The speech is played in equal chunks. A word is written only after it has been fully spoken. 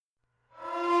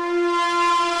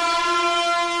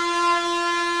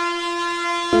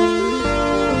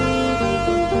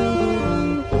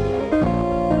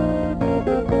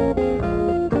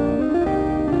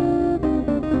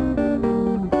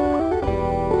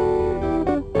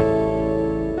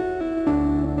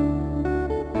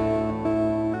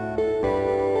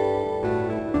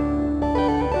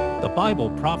Bible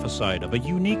prophesied of a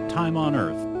unique time on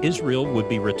earth. Israel would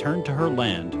be returned to her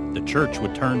land, the church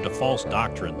would turn to false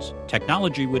doctrines,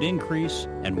 technology would increase,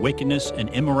 and wickedness and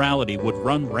immorality would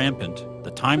run rampant.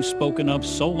 The time spoken of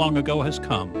so long ago has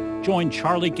come. Join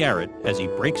Charlie Garrett as he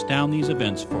breaks down these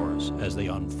events for us as they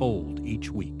unfold each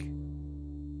week.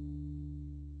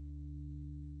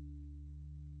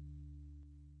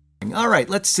 All right,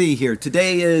 let's see here.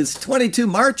 Today is 22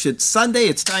 March. It's Sunday.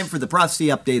 It's time for the prophecy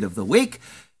update of the week.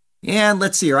 And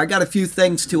let's see here. I got a few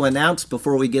things to announce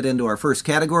before we get into our first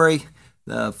category.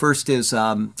 The first is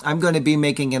I'm going to be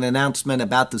making an announcement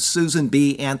about the Susan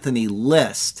B. Anthony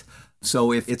list.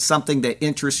 So if it's something that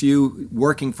interests you,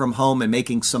 working from home and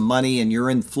making some money, and you're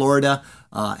in Florida,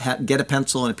 get a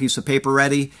pencil and a piece of paper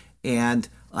ready, and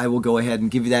I will go ahead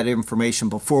and give you that information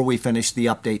before we finish the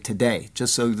update today,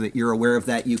 just so that you're aware of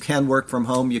that. You can work from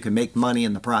home. You can make money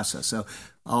in the process. So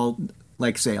I'll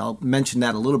mention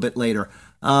that a little bit later.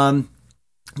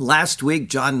 Last week,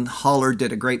 John Haller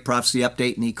did a great prophecy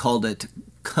update, and he called it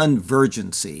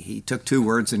Convergency. He took two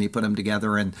words and he put them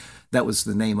together, and that was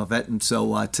the name of it. And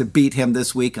so to beat him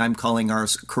this week, I'm calling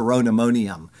ours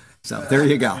Coronamonium. So there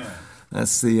you go.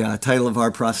 That's the title of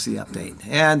our prophecy update.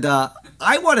 And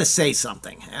I want to say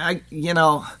something.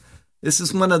 This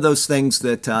is one of those things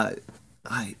that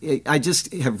I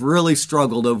just have really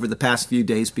struggled over the past few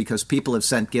days, because people have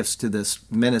sent gifts to this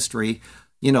ministry.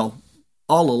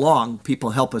 All along,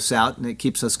 people help us out and it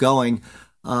keeps us going.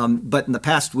 But in the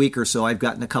past week or so, I've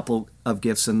gotten a couple of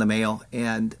gifts in the mail,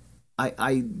 and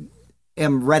I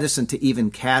am reticent to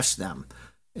even cash them.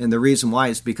 And the reason why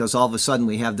is because all of a sudden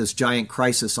we have this giant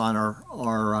crisis on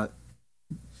our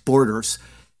borders,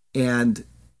 and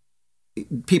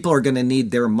people are going to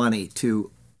need their money to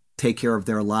take care of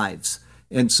their lives.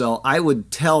 And so I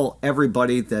would tell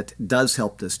everybody that does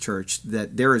help this church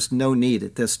that there is no need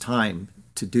at this time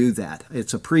to do that.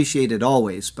 It's appreciated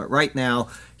always, but right now,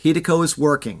 Hideko is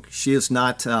working. She has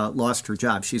not lost her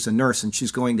job. She's a nurse, and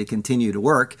she's going to continue to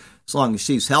work as long as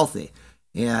she's healthy.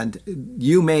 And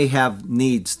you may have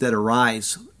needs that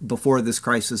arise before this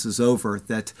crisis is over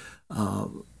that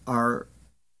are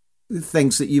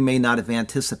things that you may not have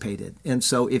anticipated. And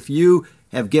so if you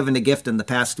have given a gift in the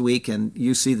past week and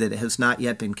you see that it has not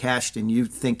yet been cashed and you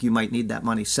think you might need that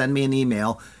money, send me an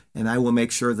email and I will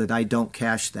make sure that I don't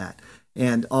cash that.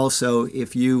 And also,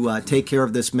 if you take care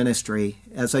of this ministry,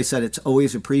 as I said, it's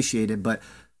always appreciated, but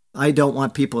I don't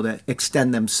want people to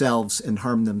extend themselves and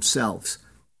harm themselves.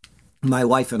 My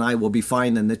wife and I will be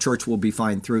fine, and the church will be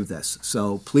fine through this.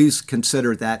 So please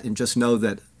consider that, and just know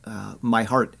that my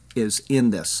heart is in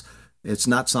this. It's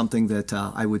not something that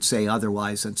I would say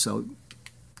otherwise, and so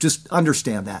just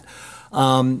understand that.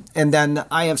 And then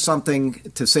I have something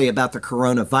to say about the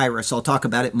coronavirus. I'll talk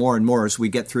about it more and more as we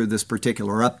get through this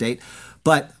particular update.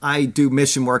 But I do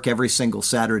mission work every single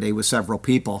Saturday with several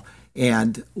people,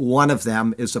 and one of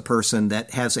them is a person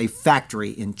that has a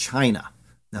factory in China.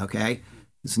 Okay,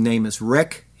 his name is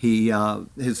Rick.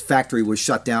 His factory was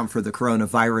shut down for the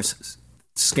coronavirus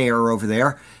scare over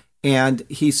there. And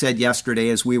he said yesterday,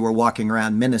 as we were walking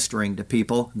around ministering to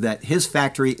people, that his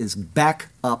factory is back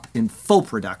up in full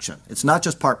production. It's not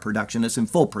just part production, it's in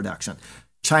full production.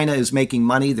 China is making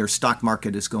money. Their stock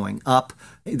market is going up.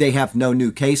 They have no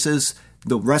new cases.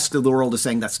 The rest of the world is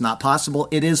saying that's not possible.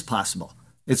 It is possible.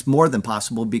 It's more than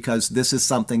possible, because this is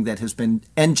something that has been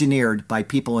engineered by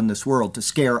people in this world to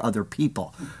scare other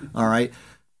people. All right.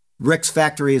 Rick's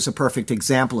factory is a perfect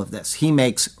example of this. He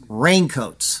makes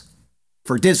raincoats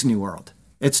for Disney World.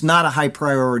 It's not a high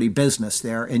priority business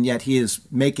there, and yet he is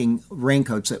making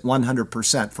raincoats at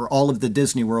 100% for all of the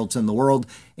Disney Worlds in the world,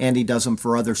 and he does them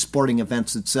for other sporting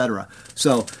events, etc.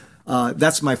 So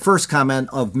that's my first comment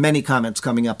of many comments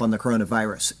coming up on the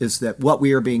coronavirus, is that what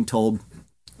we are being told,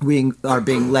 we are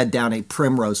being led down a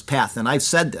primrose path. And I've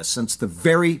said this since the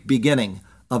very beginning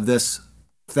of this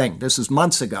thing. This is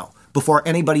months ago. Before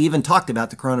anybody even talked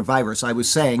about the coronavirus, I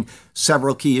was saying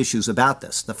several key issues about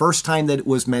this. The first time that it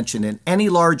was mentioned in any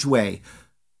large way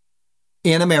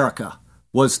in America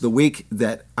was the week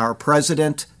that our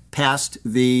president passed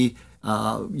the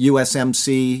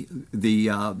USMC, the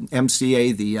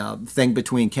MCA, the thing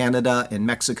between Canada and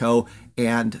Mexico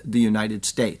and the United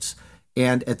States.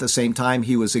 And at the same time,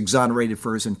 he was exonerated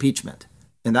for his impeachment.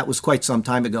 And that was quite some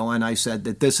time ago. And I said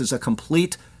that this is a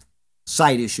complete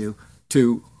side issue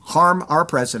to harm our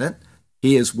president.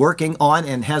 He is working on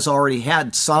and has already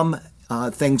had some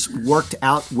things worked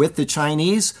out with the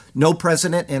Chinese. No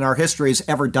president in our history has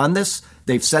ever done this.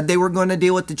 They've said they were going to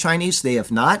deal with the Chinese. They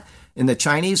have not. And the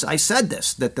Chinese, I said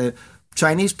this, that the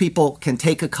Chinese people can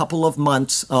take a couple of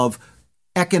months of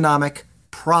economic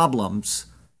problems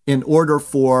in order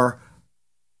for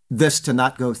this to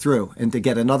not go through and to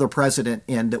get another president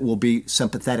in that will be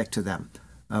sympathetic to them.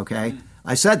 Okay?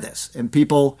 I said this, and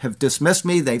people have dismissed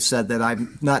me. They've said that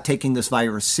I'm not taking this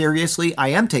virus seriously. I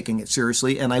am taking it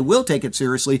seriously, and I will take it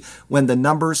seriously when the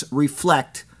numbers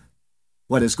reflect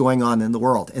what is going on in the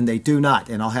world, and they do not.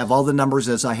 And I'll have all the numbers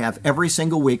as I have every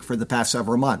single week for the past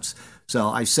several months. So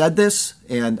I said this,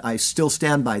 and I still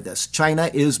stand by this. China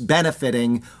is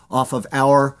benefiting off of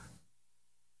our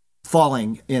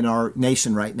falling in our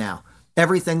nation right now.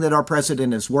 Everything that our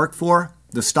president has worked for,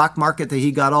 the stock market that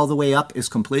he got all the way up, is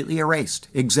completely erased,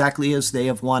 exactly as they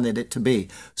have wanted it to be.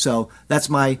 So that's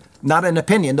not an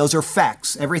opinion, those are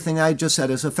facts. Everything I just said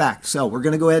is a fact. So we're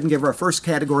going to go ahead and give our first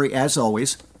category, as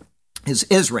always, is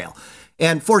Israel.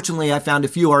 And fortunately, I found a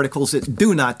few articles that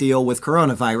do not deal with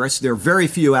coronavirus. There are very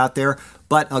few out there,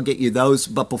 but I'll get you those.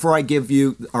 But before I give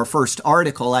you our first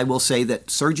article, I will say that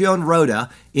Sergio and Rhoda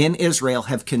in Israel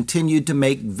have continued to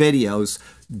make videos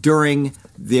during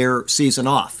their season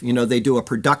off. You know, they do a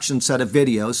production set of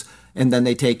videos, and then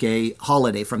they take a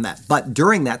holiday from that. But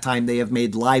during that time, they have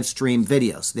made live stream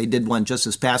videos. They did one just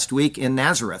this past week in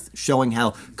Nazareth, showing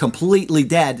how completely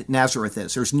dead Nazareth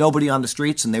is. There's nobody on the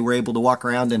streets, and they were able to walk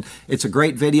around, and it's a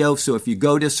great video. So if you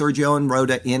go to Sergio and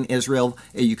Rhoda in Israel,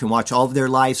 you can watch all of their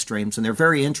live streams, and they're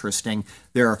very interesting.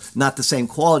 They're not the same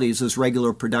qualities as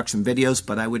regular production videos,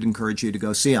 but I would encourage you to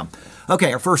go see them.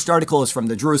 Okay, our first article is from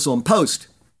the Jerusalem Post.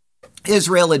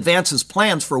 Israel advances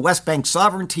plans for West Bank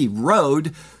Sovereignty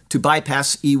Road to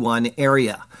bypass E1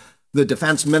 area. The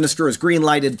defense minister has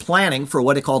green-lighted planning for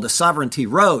what he called a sovereignty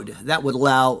road that would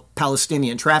allow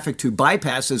Palestinian traffic to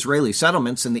bypass Israeli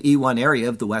settlements in the E1 area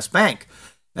of the West Bank.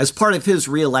 As part of his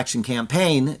re-election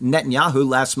campaign, Netanyahu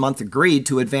last month agreed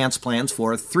to advance plans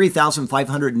for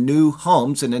 3,500 new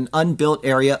homes in an unbuilt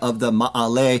area of the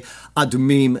Ma'ale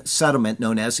Adumim settlement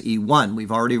known as E1.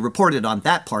 We've already reported on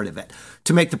that part of it.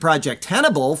 To make the project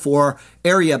tenable for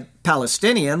area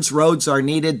Palestinians, roads are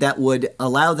needed that would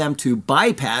allow them to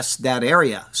bypass that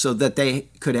area so that they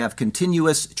could have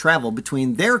continuous travel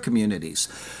between their communities.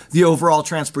 The overall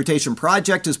transportation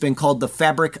project has been called the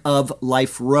Fabric of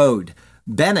Life Road.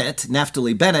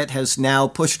 Naftali Bennett, has now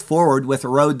pushed forward with a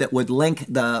road that would link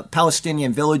the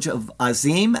Palestinian village of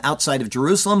Azim outside of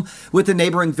Jerusalem with the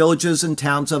neighboring villages and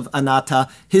towns of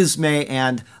Anata, Hizmeh,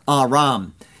 and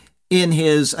Aram. In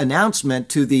his announcement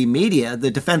to the media,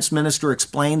 the defense minister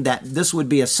explained that this would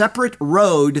be a separate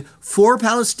road for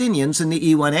Palestinians in the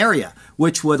E1 area,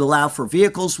 which would allow for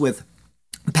vehicles with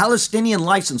Palestinian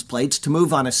license plates to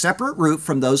move on a separate route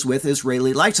from those with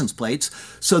Israeli license plates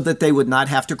so that they would not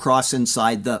have to cross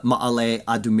inside the Ma'ale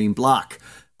Adumim block.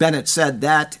 Bennett said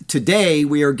that today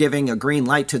we are giving a green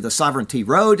light to the Sovereignty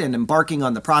Road and embarking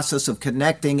on the process of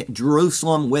connecting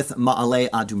Jerusalem with Ma'ale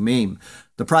Adumim.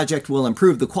 The project will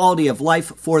improve the quality of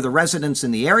life for the residents in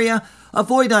the area,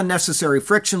 avoid unnecessary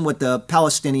friction with the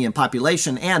Palestinian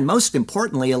population, and most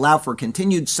importantly, allow for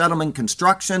continued settlement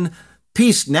construction.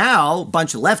 Peace Now, a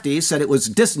bunch of lefties, said it was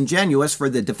disingenuous for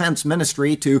the defense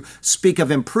ministry to speak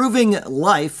of improving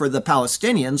life for the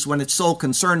Palestinians when its sole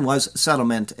concern was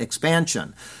settlement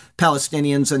expansion.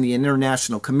 Palestinians and the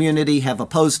international community have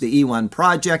opposed the E1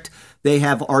 project. They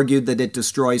have argued that it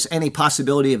destroys any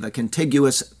possibility of a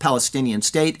contiguous Palestinian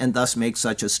state and thus makes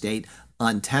such a state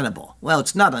untenable. Well,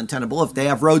 it's not untenable. If they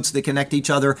have roads that connect each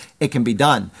other, it can be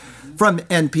done. From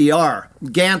NPR,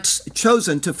 Gantz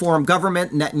chosen to form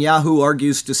government. Netanyahu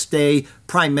argues to stay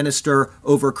prime minister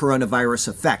over coronavirus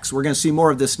effects. We're going to see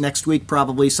more of this next week.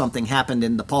 Probably something happened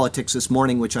in the politics this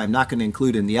morning, which I'm not going to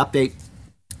include in the update.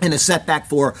 In a setback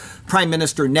for Prime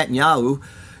Minister Netanyahu,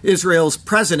 Israel's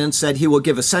president said he will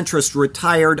give a centrist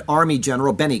retired Army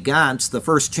General Benny Gantz the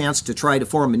first chance to try to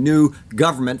form a new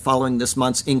government following this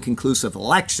month's inconclusive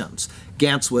elections.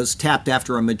 Gantz was tapped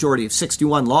after a majority of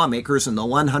 61 lawmakers in the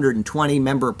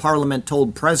 120-member parliament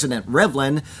told President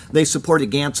Rivlin they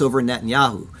supported Gantz over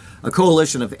Netanyahu. A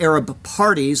coalition of Arab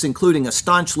parties, including a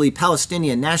staunchly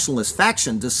Palestinian nationalist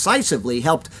faction, decisively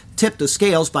helped tip the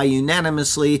scales by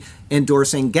unanimously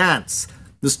endorsing Gantz.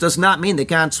 This does not mean that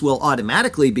Gantz will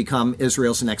automatically become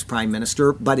Israel's next prime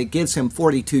minister, but it gives him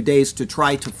 42 days to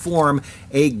try to form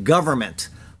a government.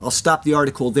 I'll stop the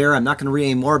article there. I'm not going to read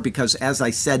any more because, as I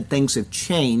said, things have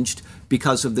changed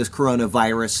because of this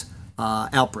coronavirus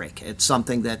outbreak. It's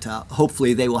something that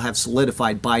hopefully they will have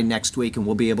solidified by next week and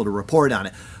we'll be able to report on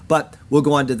it. But we'll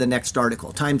go on to the next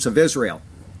article. Times of Israel.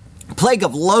 Plague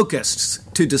of locusts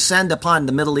to descend upon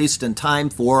the Middle East in time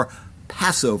for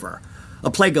Passover. A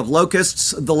plague of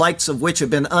locusts, the likes of which have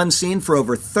been unseen for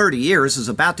over 30 years, is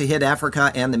about to hit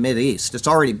Africa and the Mideast. It's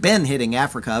already been hitting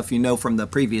Africa, if you know from the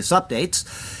previous updates.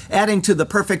 Adding to the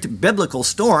perfect biblical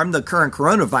storm, the current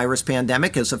coronavirus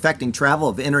pandemic is affecting travel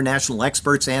of international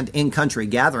experts and in-country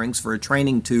gatherings for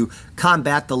training to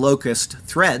combat the locust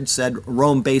threat, said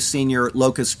Rome-based senior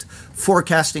locust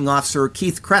forecasting officer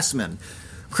Keith Cressman.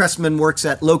 Cressman works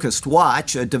at Locust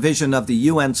Watch, a division of the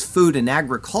UN's Food and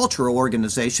Agriculture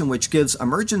Organization, which gives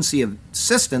emergency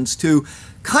assistance to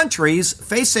countries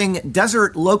facing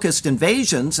desert locust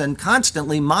invasions and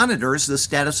constantly monitors the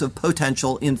status of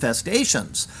potential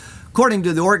infestations. According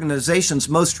to the organization's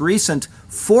most recent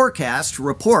forecast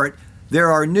report, there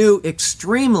are new,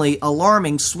 extremely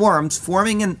alarming swarms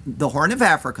forming in the Horn of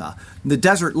Africa. The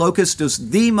desert locust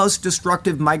is the most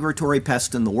destructive migratory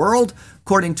pest in the world,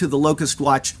 according to the Locust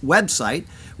Watch website.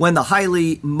 When the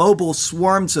highly mobile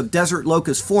swarms of desert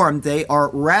locusts form, they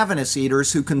are ravenous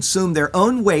eaters who consume their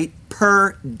own weight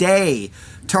per day,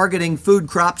 targeting food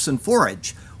crops and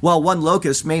forage. While one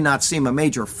locust may not seem a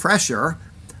major fresher,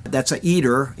 that's a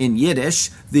eater in Yiddish,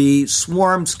 the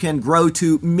swarms can grow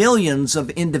to millions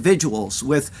of individuals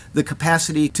with the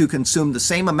capacity to consume the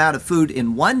same amount of food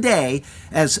in one day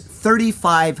as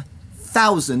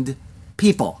 35,000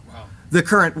 people. Wow. The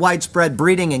current widespread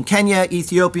breeding in Kenya,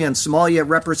 Ethiopia, and Somalia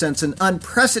represents an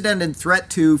unprecedented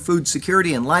threat to food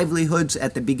security and livelihoods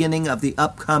at the beginning of the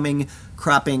upcoming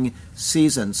cropping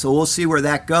season. So we'll see where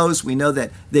that goes. We know that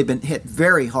they've been hit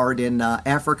very hard in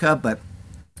Africa, but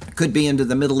could be into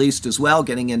the Middle East as well,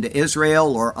 getting into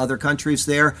Israel or other countries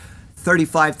there.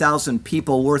 35,000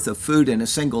 people worth of food in a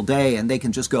single day, and they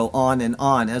can just go on and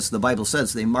on. As the Bible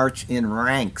says, they march in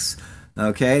ranks.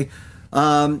 Okay?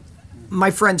 My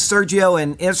friend Sergio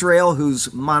in Israel,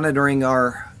 who's monitoring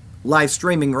our live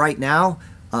streaming right now,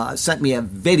 sent me a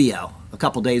video a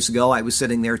couple days ago. I was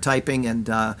sitting there typing, and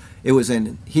it was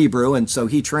in Hebrew, and so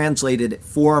he translated it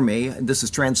for me. And this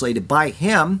is translated by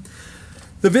him.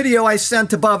 The video I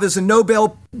sent above is a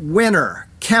Nobel winner,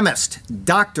 chemist,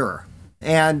 doctor,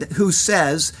 and who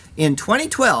says in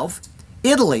 2012,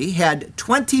 Italy had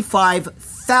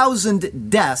 25,000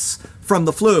 deaths from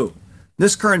the flu.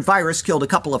 This current virus killed a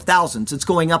couple of thousands. It's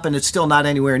going up and it's still not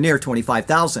anywhere near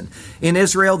 25,000. In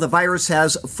Israel, the virus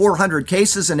has 400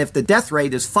 cases, and if the death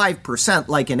rate is 5%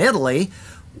 like in Italy,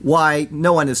 why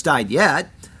no one has died yet.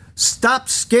 Stop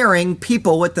scaring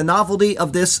people with the novelty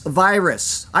of this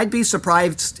virus. I'd be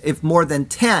surprised if more than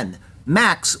 10,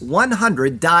 max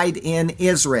 100, died in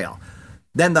Israel.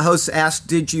 Then the host asked,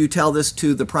 did you tell this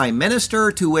to the Prime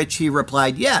Minister? To which he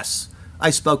replied, yes. I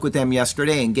spoke with him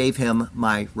yesterday and gave him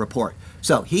my report.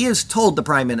 So he has told the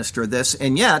Prime Minister this,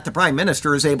 and yet the Prime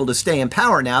Minister is able to stay in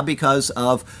power now because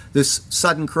of this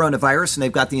sudden coronavirus, and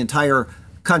they've got the entire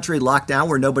country locked down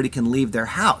where nobody can leave their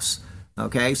house.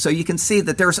 Okay, so you can see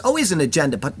that there's always an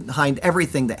agenda behind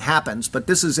everything that happens, but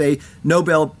this is a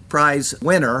Nobel Prize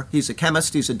winner. He's a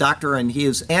chemist, he's a doctor, and he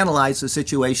has analyzed the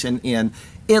situation in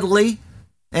Italy,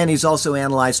 and he's also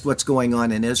analyzed what's going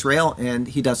on in Israel, and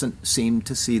he doesn't seem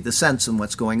to see the sense in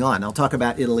what's going on. I'll talk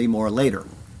about Italy more later.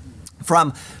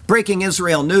 From Breaking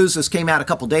Israel News, this came out a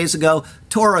couple days ago,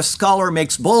 Torah scholar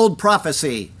makes bold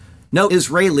prophecy. No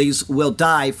Israelis will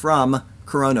die from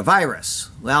coronavirus.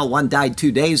 Well, one died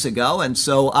 2 days ago, and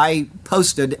so I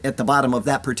posted at the bottom of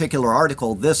that particular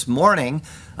article this morning,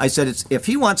 I said, if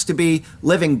he wants to be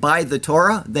living by the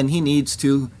Torah, then he needs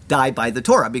to die by the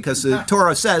Torah, because the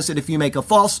Torah says that if you make a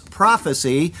false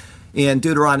prophecy, in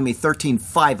Deuteronomy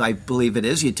 13:5, I believe it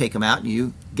is, you take them out and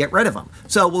you get rid of them.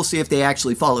 So we'll see if they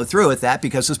actually follow through with that,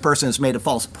 because this person has made a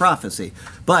false prophecy.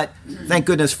 But thank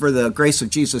goodness for the grace of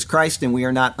Jesus Christ, and we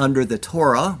are not under the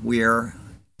Torah. We are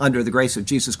under the grace of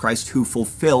Jesus Christ, who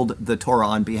fulfilled the Torah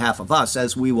on behalf of us,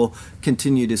 as we will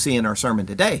continue to see in our sermon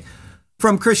today.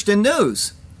 From Christian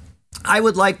News, I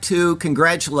would like to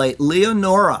congratulate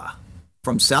Leonora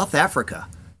from South Africa.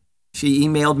 She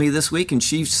emailed me this week, and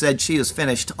she said she has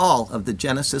finished all of the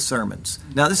Genesis sermons.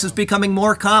 Now, this is becoming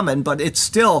more common, but it's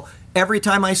still, every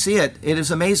time I see it, it is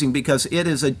amazing, because it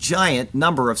is a giant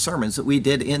number of sermons that we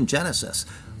did in Genesis.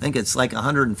 I think it's like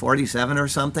 147 or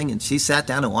something, and she sat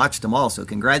down and watched them all, so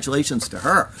congratulations to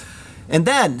her. And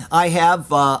then I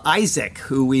have Isaac,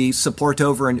 who we support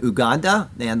over in Uganda,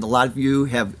 and a lot of you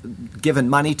have given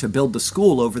money to build the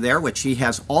school over there, which he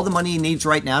has all the money he needs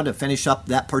right now to finish up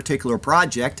that particular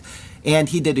project. And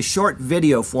he did a short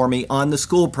video for me on the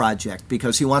school project,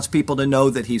 because he wants people to know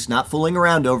that he's not fooling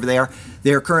around over there.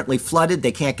 They're currently flooded.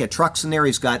 They can't get trucks in there.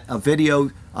 He's got a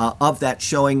video of that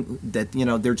showing that,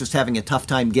 they're just having a tough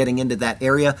time getting into that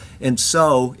area. And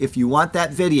so if you want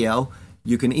that video,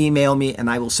 you can email me and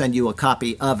I will send you a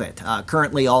copy of it.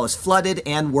 Currently, all is flooded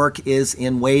and work is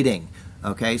in waiting.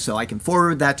 Okay, so I can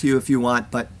forward that to you if you want,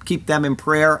 but keep them in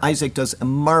prayer. Isaac does a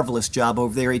marvelous job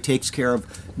over there. He takes care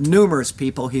of numerous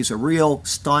people. He's a real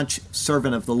staunch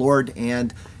servant of the Lord,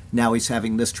 and now he's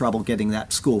having this trouble getting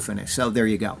that school finished. So there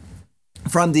you go.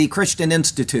 From the Christian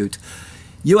Institute,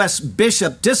 U.S.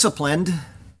 bishop disciplined,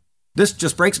 this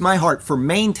just breaks my heart, for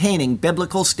maintaining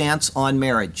biblical stance on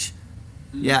marriage.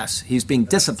 Yes, he's being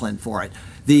disciplined for it.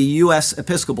 The U.S.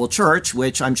 Episcopal Church,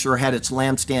 which I'm sure had its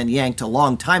lampstand yanked a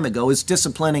long time ago, is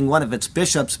disciplining one of its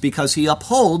bishops because he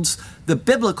upholds the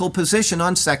biblical position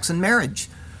on sex and marriage.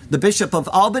 The Bishop of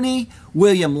Albany,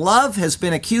 William Love, has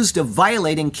been accused of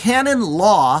violating canon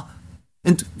law.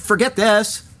 And forget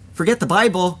this, forget the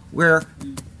Bible, where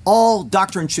all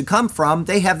doctrine should come from.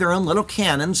 They have their own little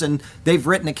canons, and they've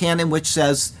written a canon which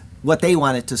says what they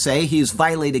want it to say. He's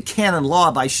violated canon law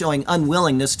by showing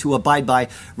unwillingness to abide by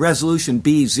Resolution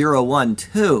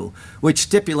B012, which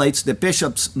stipulates that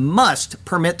bishops must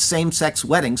permit same-sex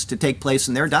weddings to take place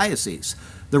in their diocese.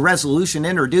 The resolution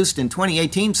introduced in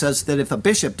 2018 says that if a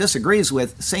bishop disagrees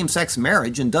with same-sex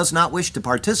marriage and does not wish to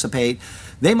participate,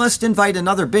 they must invite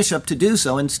another bishop to do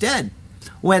so instead.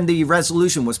 When the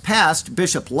resolution was passed,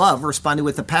 Bishop Love responded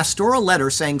with a pastoral letter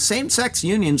saying same-sex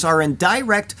unions are in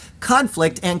direct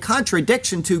conflict and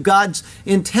contradiction to God's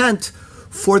intent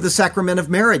for the sacrament of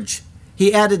marriage.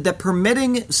 He added that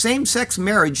permitting same-sex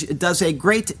marriage does a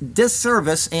great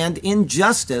disservice and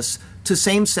injustice to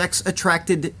same-sex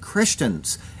attracted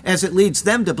Christians, as it leads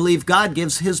them to believe God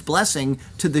gives his blessing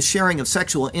to the sharing of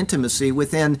sexual intimacy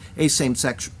within a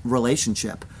same-sex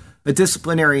relationship. A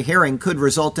disciplinary hearing could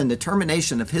result in the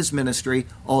termination of his ministry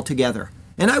altogether.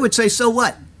 And I would say, so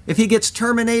what? If he gets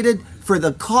terminated for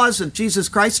the cause of Jesus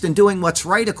Christ and doing what's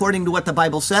right according to what the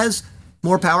Bible says,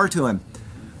 more power to him.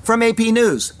 From AP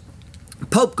News,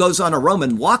 Pope goes on a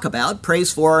Roman walkabout,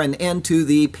 prays for an end to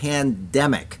the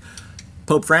pandemic.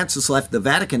 Pope Francis left the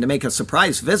Vatican to make a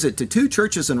surprise visit to two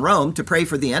churches in Rome to pray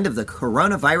for the end of the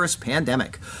coronavirus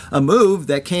pandemic, a move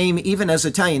that came even as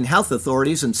Italian health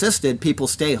authorities insisted people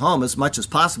stay home as much as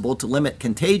possible to limit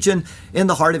contagion in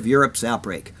the heart of Europe's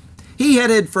outbreak. He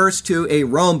headed first to a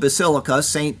Rome basilica,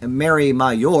 St. Mary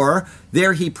Major.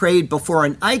 There he prayed before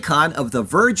an icon of the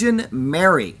Virgin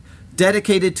Mary,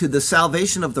 dedicated to the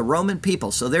salvation of the Roman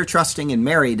people. So they're trusting in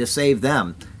Mary to save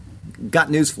them.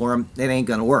 Got news for him, it ain't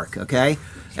going to work, okay?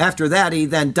 After that, he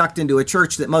then ducked into a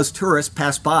church that most tourists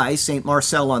pass by, St.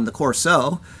 Marcel on the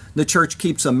Corso. The church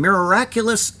keeps a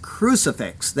miraculous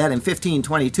crucifix that in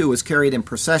 1522 was carried in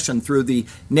procession through the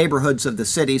neighborhoods of the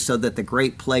city so that the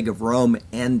Great Plague of Rome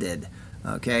ended.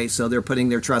 Okay, so they're putting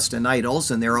their trust in idols,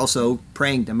 and they're also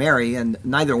praying to Mary, and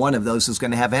neither one of those is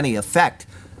going to have any effect.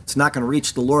 It's not going to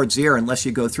reach the Lord's ear unless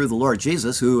you go through the Lord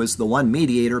Jesus, who is the one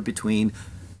mediator between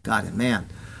God and man.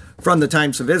 From the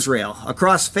Times of Israel,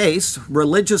 across face,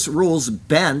 religious rules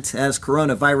bent as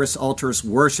coronavirus alters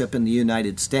worship in the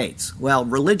United States. Well,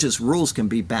 religious rules can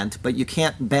be bent, but you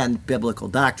can't bend biblical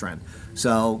doctrine.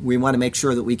 So we want to make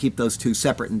sure that we keep those two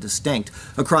separate and distinct.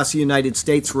 Across the United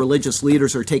States, religious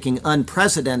leaders are taking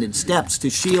unprecedented steps to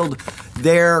shield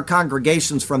their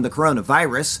congregations from the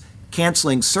coronavirus,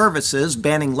 canceling services,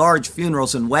 banning large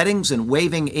funerals and weddings, and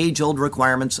waiving age-old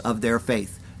requirements of their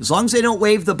faith. As long as they don't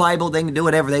waive the Bible, they can do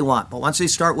whatever they want. But once they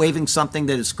start waiving something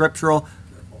that is scriptural,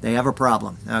 they have a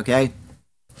problem, okay?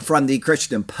 From the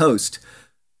Christian Post,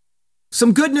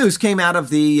 some good news came out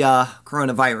of the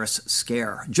coronavirus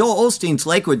scare. Joel Osteen's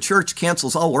Lakewood Church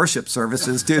cancels all worship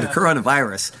services due to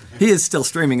coronavirus. He is still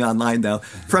streaming online, though.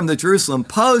 From the Jerusalem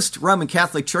Post, Roman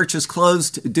Catholic churches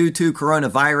closed due to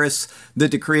coronavirus. The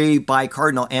decree by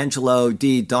Cardinal Angelo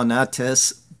de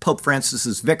Donatis, Pope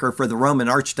Francis's vicar for the Roman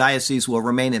Archdiocese, will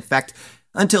remain in effect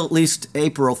until at least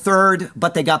April 3rd,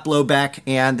 but they got blowback,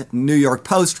 and New York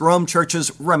Post, Rome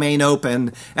churches remain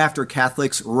open after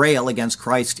Catholics rail against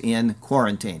Christ in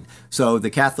quarantine. So the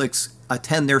Catholics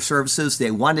attend their services.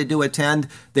 They wanted to attend.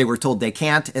 They were told they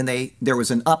can't, and there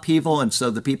was an upheaval, and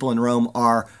so the people in Rome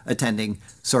are attending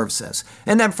services.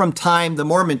 And then from Time, the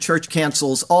Mormon Church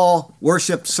cancels all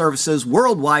worship services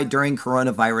worldwide during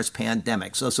coronavirus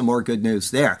pandemic. So some more good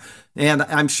news there. And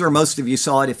I'm sure most of you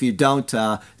saw it. If you don't,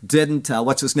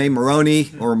 what's his name?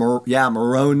 Moroni? Moroni.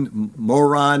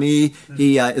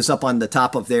 He is up on the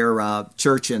top of their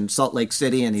church in Salt Lake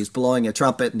City, and he's blowing a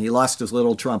trumpet, and he lost his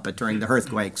little trumpet during the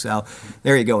earthquake. So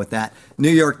there you go with that. New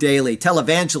York Daily.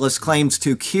 Televangelist claims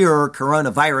to cure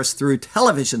coronavirus through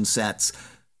television sets.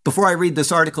 Before I read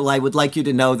this article, I would like you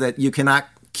to know that you cannot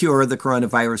cure the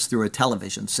coronavirus through a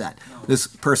television set. This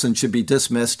person should be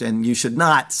dismissed, and you should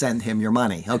not send him your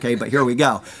money. Okay, but here we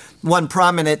go. One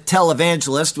prominent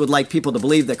televangelist would like people to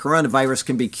believe that coronavirus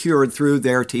can be cured through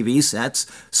their TV sets,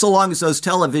 so long as those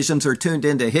televisions are tuned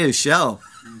into his show.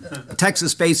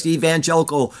 Texas-based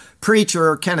evangelical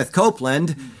preacher Kenneth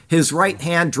Copeland, his right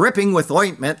hand dripping with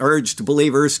ointment, urged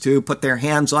believers to put their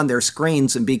hands on their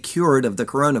screens and be cured of the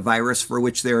coronavirus, for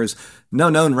which there is no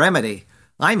known remedy.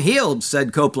 "I'm healed,"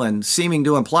 said Copeland, seeming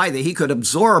to imply that he could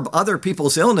absorb other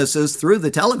people's illnesses through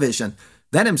the television,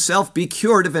 then himself be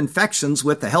cured of infections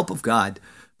with the help of God.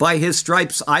 "By his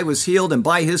stripes I was healed, and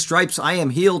by his stripes I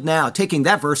am healed now," taking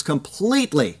that verse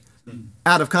completely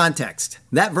out of context.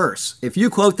 That verse, if you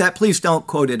quote that, please don't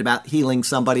quote it about healing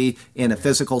somebody in a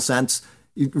physical sense.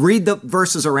 You read the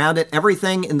verses around it.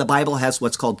 Everything in the Bible has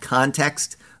what's called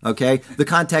context, okay? The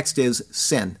context is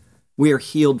sin. We are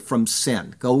healed from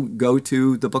sin. Go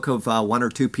to the book of 1 or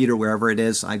 2 Peter, wherever it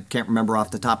is. I can't remember off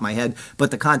the top of my head,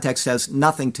 but the context has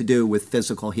nothing to do with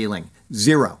physical healing.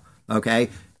 Zero,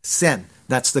 okay? Sin.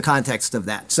 That's the context of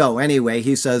that. So anyway,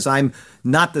 he says, "I'm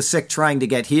not the sick trying to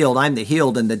get healed. I'm the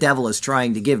healed, and the devil is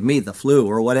trying to give me the flu,"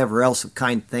 or whatever else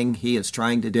kind thing he is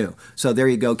trying to do. So there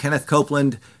you go. Kenneth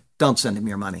Copeland, don't send him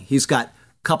your money. He's got a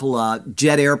couple of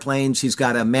jet airplanes. He's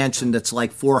got a mansion that's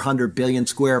like 400 billion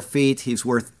square feet. He's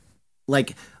worth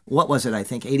like, what was it, I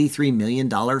think, $83 million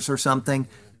or something.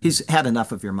 He's had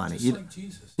enough of your money. Just like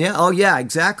Jesus. Yeah, oh yeah,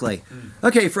 exactly.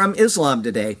 Okay, from Islam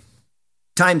today,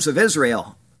 Times of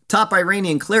Israel. Top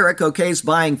Iranian cleric okays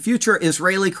buying future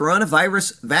Israeli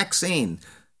coronavirus vaccine.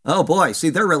 Oh boy, see,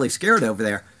 they're really scared over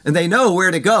there. And they know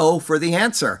where to go for the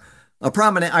answer. A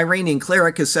prominent Iranian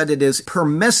cleric has said it is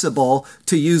permissible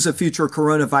to use a future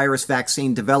coronavirus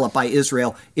vaccine developed by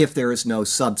Israel if there is no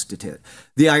substitute.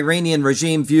 The Iranian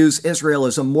regime views Israel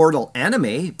as a mortal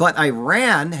enemy, but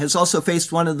Iran has also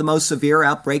faced one of the most severe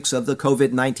outbreaks of the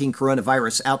COVID-19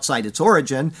 coronavirus outside its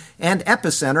origin and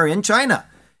epicenter in China.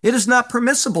 It is not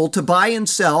permissible to buy and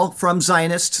sell from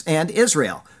Zionists and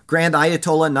Israel. Grand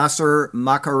Ayatollah Nasser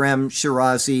Makarem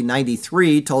Shirazi,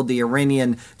 93, told the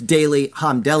Iranian Daily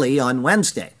Hamdeli on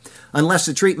Wednesday. "Unless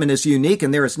the treatment is unique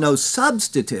and there is no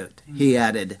substitute," he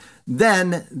added,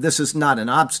 "then this is not an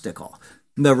obstacle.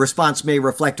 The response may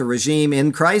reflect a regime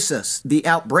in crisis. The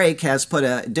outbreak has put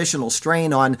an additional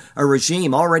strain on a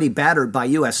regime already battered by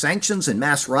U.S. sanctions and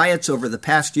mass riots over the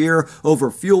past year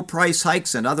over fuel price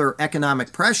hikes and other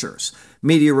economic pressures."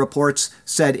 Media reports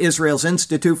said Israel's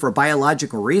Institute for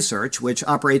Biological Research, which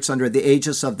operates under the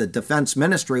aegis of the Defense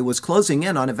Ministry, was closing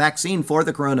in on a vaccine for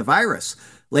the coronavirus.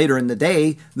 Later in the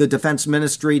day, the Defense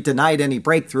Ministry denied any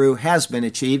breakthrough has been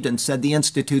achieved and said the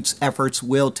Institute's efforts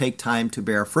will take time to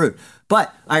bear fruit.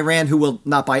 But Iran, who will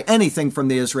not buy anything from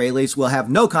the Israelis, will have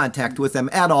no contact with them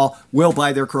at all, will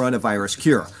buy their coronavirus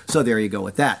cure. So there you go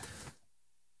with that.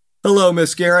 Hello,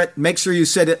 Miss Garrett. Make sure you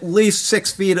sit at least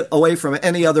 6 feet away from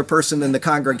any other person in the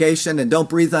congregation and don't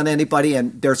breathe on anybody.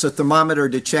 And there's a thermometer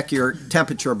to check your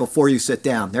temperature before you sit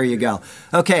down. There you go.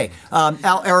 Okay, Al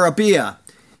Arabiya.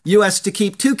 U.S. to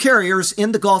keep 2 carriers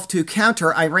in the Gulf to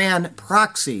counter Iran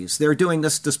proxies. They're doing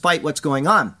this despite what's going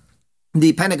on.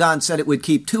 The Pentagon said it would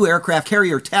keep 2 aircraft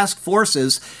carrier task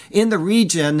forces in the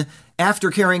region after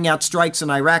carrying out strikes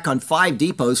in Iraq on 5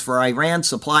 depots for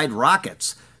Iran-supplied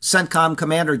rockets. CENTCOM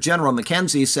Commander General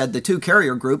McKenzie said the 2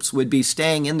 carrier groups would be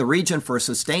staying in the region for a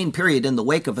sustained period in the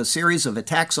wake of a series of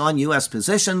attacks on U.S.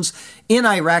 positions in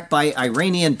Iraq by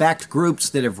Iranian-backed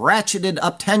groups that have ratcheted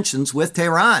up tensions with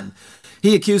Tehran.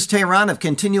 He accused Tehran of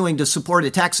continuing to support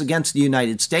attacks against the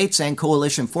United States and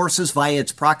coalition forces via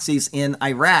its proxies in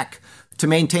Iraq. To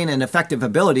maintain an effective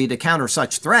ability to counter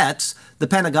such threats, the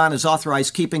Pentagon has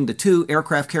authorized keeping the 2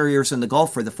 aircraft carriers in the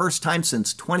Gulf for the first time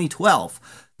since 2012.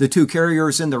 The 2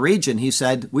 carriers in the region, he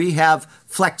said, "We have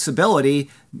flexibility,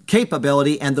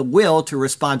 capability, and the will to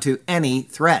respond to any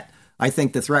threat. I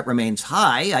think the threat remains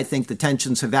high. I think the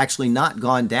tensions have actually not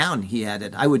gone down," he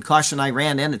added. "I would caution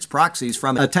Iran and its proxies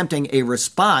from attempting a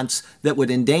response that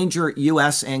would endanger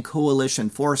U.S. and coalition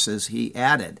forces," he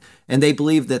added. And they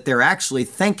believe that they're actually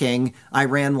thinking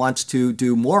Iran wants to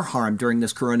do more harm during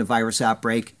this coronavirus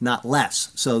outbreak, not less.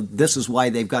 So this is why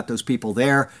they've got those people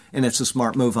there, and it's a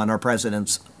smart move on our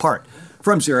president's part.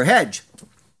 From Zero Hedge.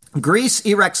 Greece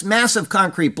erects massive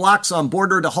concrete blocks on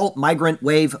border to halt migrant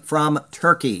wave from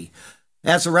Turkey.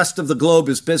 As the rest of the globe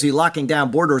is busy locking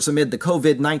down borders amid the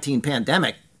COVID-19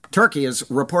 pandemic, Turkey has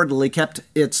reportedly kept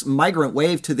its migrant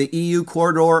wave to the EU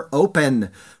corridor open,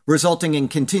 resulting in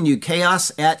continued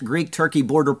chaos at Greek-Turkey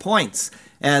border points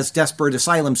as desperate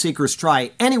asylum seekers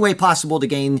try any way possible to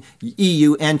gain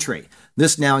EU entry.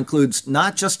 This now includes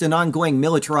not just an ongoing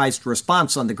militarized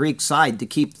response on the Greek side to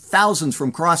keep thousands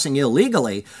from crossing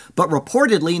illegally, but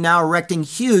reportedly now erecting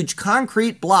huge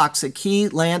concrete blocks at key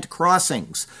land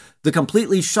crossings. The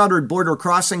completely shuttered border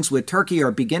crossings with Turkey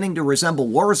are beginning to resemble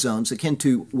war zones akin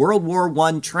to World War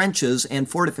I trenches and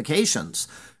fortifications.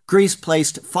 Greece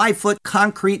placed 5-foot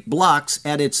concrete blocks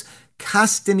at its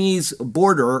Kastanis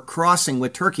border crossing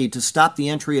with Turkey to stop the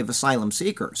entry of asylum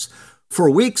seekers. For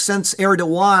weeks since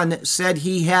Erdogan said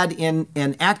he had, in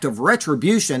an act of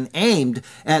retribution aimed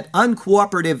at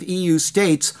uncooperative EU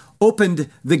states, opened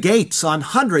the gates on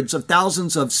hundreds of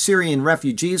thousands of Syrian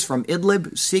refugees from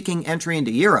Idlib seeking entry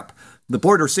into Europe. The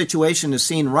border situation has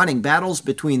seen running battles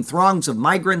between throngs of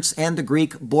migrants and the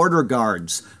Greek border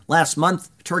guards. Last month,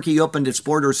 Turkey opened its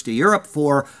borders to Europe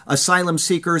for asylum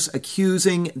seekers,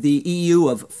 accusing the EU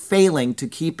of failing to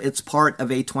keep its part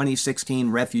of a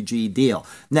 2016 refugee deal.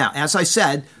 Now, as I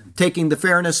said, taking the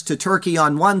fairness to Turkey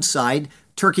on one side,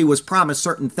 Turkey was promised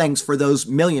certain things for those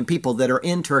million people that are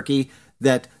in Turkey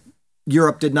that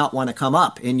Europe did not want to come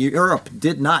up, and Europe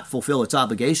did not fulfill its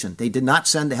obligation. They did not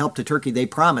send the help to Turkey they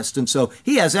promised, and so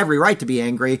he has every right to be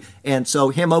angry, and so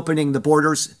him opening the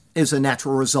borders is a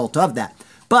natural result of that.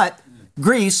 But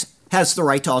Greece has the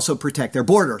right to also protect their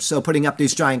borders, so putting up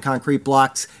these giant concrete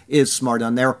blocks is smart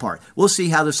on their part. We'll see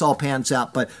how this all pans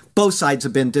out, but both sides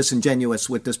have been disingenuous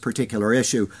with this particular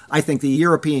issue. I think the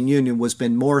European Union was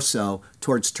been more so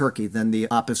towards Turkey than the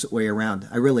opposite way around.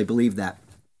 I really believe that.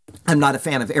 I'm not a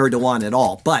fan of Erdogan at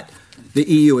all, but the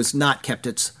EU has not kept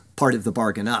its part of the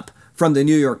bargain up. From the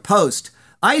New York Post,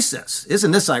 ISIS,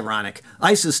 isn't this ironic?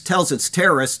 ISIS tells its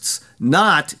terrorists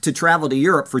not to travel to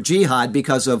Europe for jihad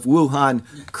because of Wuhan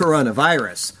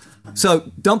coronavirus.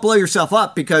 So don't blow yourself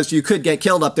up because you could get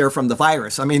killed up there from the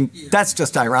virus. I mean, that's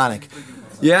just ironic.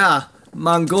 Yeah,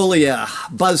 Mongolia,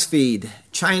 BuzzFeed.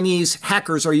 Chinese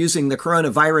hackers are using the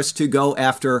coronavirus to go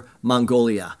after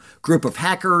Mongolia. Group of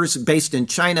hackers based in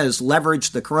China has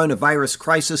leveraged the coronavirus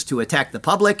crisis to attack the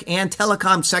public and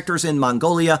telecom sectors in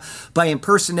Mongolia by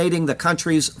impersonating the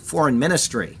country's foreign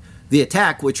ministry. The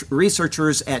attack, which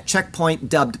researchers at Checkpoint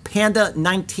dubbed Panda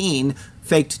 19,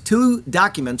 faked 2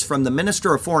 documents from the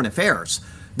Minister of Foreign Affairs.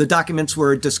 The documents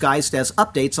were disguised as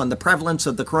updates on the prevalence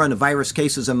of the coronavirus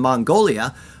cases in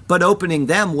Mongolia, but opening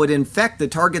them would infect the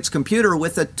target's computer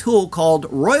with a tool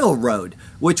called Royal Road,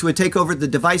 which would take over the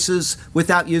devices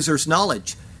without users'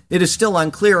 knowledge. It is still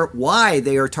unclear why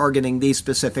they are targeting these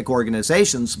specific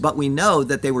organizations, but we know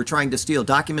that they were trying to steal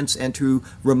documents and to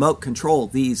remote control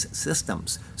these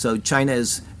systems. So China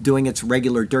is doing its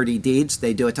regular dirty deeds.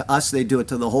 They do it to us, they do it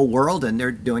to the whole world, and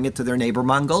they're doing it to their neighbor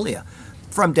Mongolia.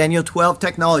 From Daniel 12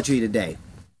 Technology today.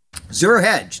 Zero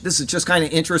Hedge. This is just kind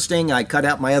of interesting. I cut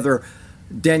out my other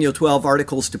Daniel 12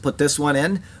 articles to put this one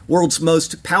in. World's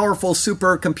most powerful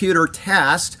supercomputer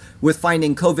tasked with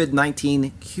finding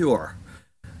COVID-19 cure.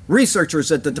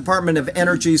 Researchers at the Department of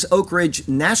Energy's Oak Ridge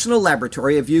National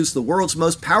Laboratory have used the world's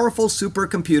most powerful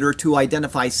supercomputer to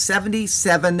identify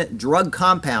 77 drug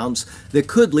compounds that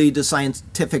could lead to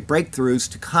scientific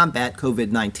breakthroughs to combat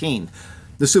COVID-19.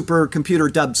 The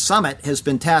supercomputer dubbed Summit has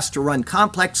been tasked to run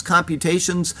complex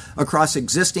computations across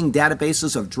existing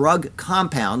databases of drug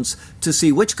compounds to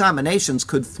see which combinations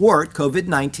could thwart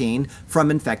COVID-19 from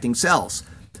infecting cells.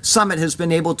 Summit has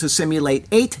been able to simulate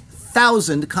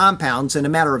 8,000 compounds in a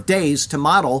matter of days to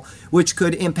model which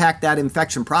could impact that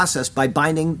infection process by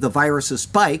binding the virus's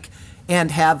spike,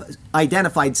 and have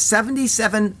identified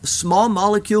 77 small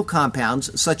molecule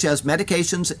compounds, such as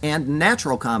medications and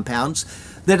natural compounds,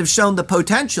 that have shown the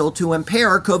potential to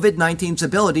impair COVID-19's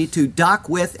ability to dock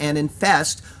with and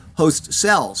infest host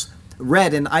cells,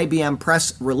 read an IBM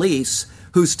press release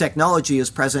whose technology is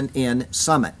present in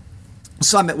Summit.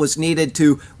 Summit was needed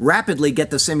to rapidly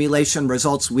get the simulation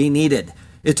results we needed.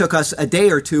 It took us a day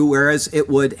or two, whereas it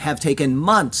would have taken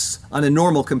months on a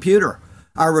normal computer.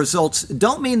 Our results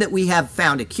don't mean that we have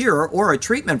found a cure or a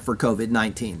treatment for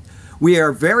COVID-19. We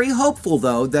are very hopeful,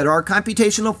 though, that our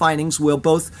computational findings will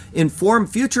both inform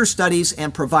future studies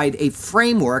and provide a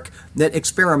framework that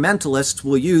experimentalists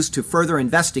will use to further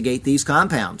investigate these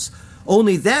compounds.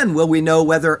 Only then will we know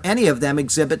whether any of them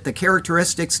exhibit the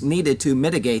characteristics needed to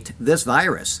mitigate this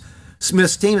virus.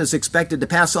 Smith's team is expected to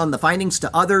pass on the findings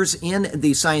to others in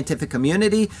the scientific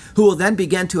community, who will then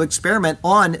begin to experiment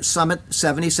on Summit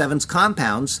 77's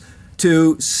compounds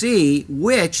to see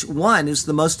which one is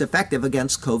the most effective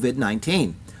against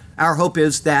COVID-19. Our hope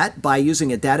is that by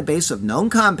using a database of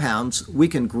known compounds, we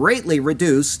can greatly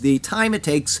reduce the time it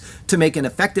takes to make an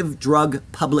effective drug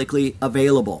publicly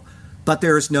available. But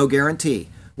there is no guarantee.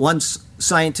 Once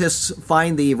scientists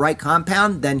find the right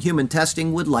compound, then human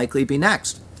testing would likely be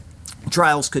next.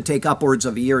 Trials could take upwards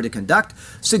of a year to conduct,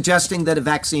 suggesting that a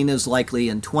vaccine is likely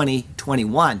in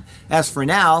 2021. As for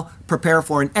now, prepare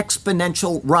for an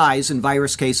exponential rise in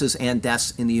virus cases and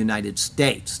deaths in the United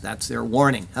States. That's their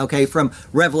warning. Okay, from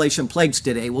Revelation Plagues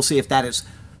today. We'll see if that is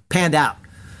panned out.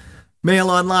 Mail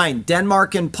Online,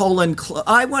 Denmark and Poland.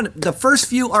 I want the first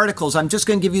few articles. I'm just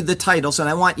going to give you the titles, and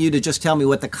I want you to just tell me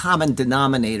what the common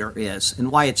denominator is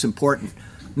and why it's important.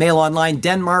 Mail Online,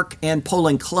 Denmark and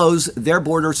Poland close their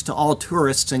borders to all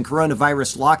tourists in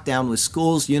coronavirus lockdown with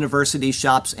schools, universities,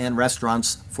 shops, and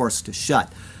restaurants forced to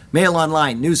shut. Mail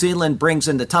Online, New Zealand brings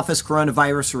in the toughest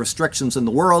coronavirus restrictions in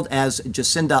the world as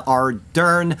Jacinda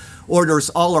Ardern orders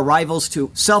all arrivals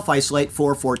to self-isolate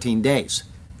for 14 days.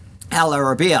 Al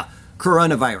Arabiya,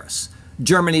 coronavirus.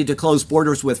 Germany to close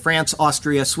borders with France,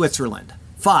 Austria, Switzerland.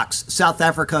 Fox, South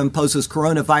Africa imposes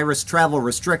coronavirus travel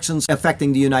restrictions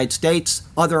affecting the United States,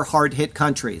 other hard-hit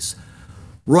countries.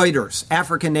 Reuters,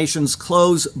 African nations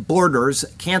close borders,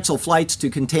 cancel flights to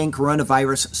contain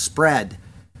coronavirus spread.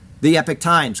 The Epoch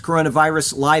Times,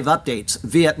 coronavirus live updates.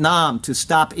 Vietnam to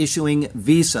stop issuing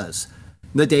visas.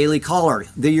 The Daily Caller,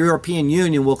 the European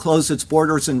Union will close its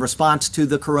borders in response to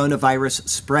the coronavirus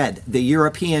spread. The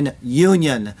European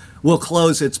Union will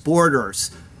close its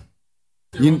borders.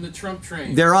 They're on the Trump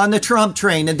train. They're on the Trump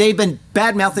train, and they've been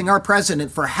bad-mouthing our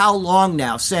president for how long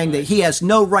now, saying that he has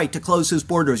no right to close his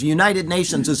borders. The United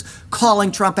Nations is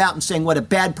calling Trump out and saying what a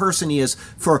bad person he is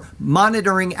for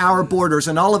monitoring our borders,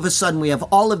 and all of a sudden we have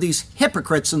all of these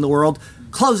hypocrites in the world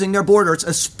closing their borders,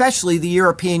 especially the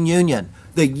European Union.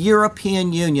 The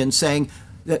European Union saying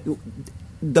that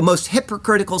the most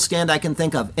hypocritical stand I can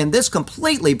think of. And this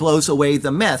completely blows away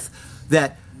the myth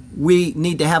that we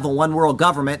need to have a one world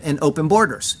government and open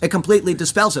borders. It completely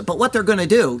dispels it. But what they're going to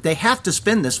do, they have to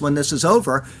spin this when this is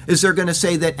over, is they're going to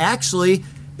say that actually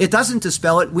it doesn't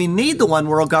dispel it. We need the one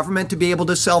world government to be able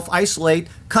to self-isolate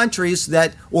countries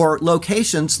that or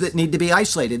locations that need to be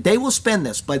isolated. They will spin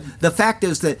this. But the fact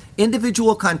is that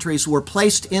individual countries were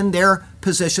placed in their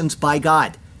positions by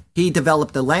God. He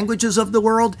developed the languages of the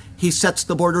world. He sets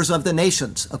the borders of the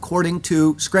nations according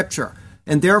to Scripture.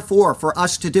 And therefore, for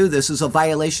us to do this is a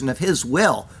violation of his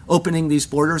will, opening these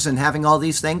borders and having all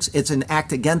these things. It's an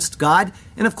act against God.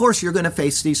 And of course, you're going to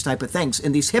face these type of things.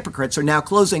 And these hypocrites are now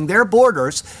closing their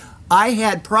borders. I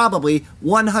had probably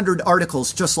 100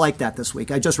 articles just like that this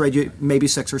week. I just read you maybe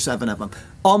 6 or 7 of them.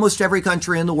 Almost every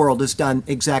country in the world has done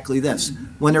exactly this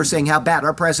when they're saying how bad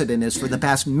our president is for the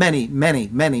past many, many,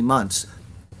 many months.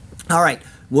 All right.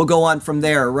 We'll go on from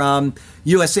there.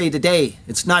 USA Today,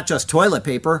 it's not just toilet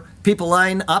paper. People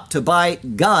line up to buy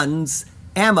guns,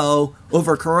 ammo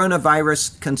over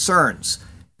coronavirus concerns.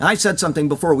 Now, I said something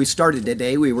before we started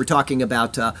today. We were talking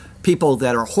about people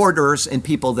that are hoarders and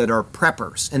people that are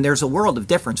preppers. And there's a world of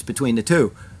difference between the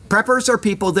two. Preppers are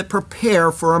people that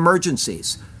prepare for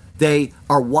emergencies. They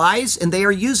are wise and they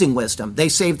are using wisdom. They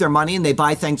save their money and they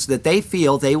buy things that they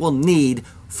feel they will need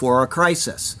for a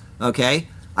crisis. Okay?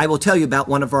 I will tell you about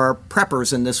one of our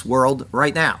preppers in this world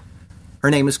right now. Her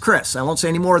name is Chris. I won't say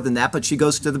any more than that, but she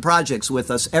goes to the projects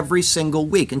with us every single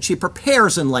week, and she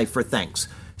prepares in life for things.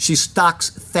 She stocks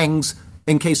things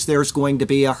in case there's going to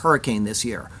be a hurricane this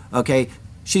year, okay?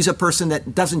 She's a person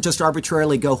that doesn't just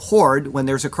arbitrarily go hoard when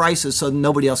there's a crisis so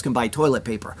nobody else can buy toilet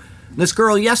paper. This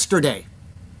girl yesterday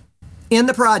in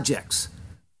the projects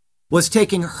was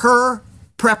taking her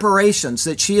preparations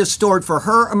that she has stored for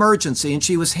her emergency, and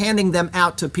she was handing them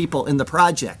out to people in the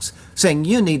projects, saying,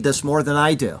 you need this more than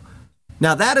I do.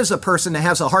 Now, that is a person that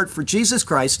has a heart for Jesus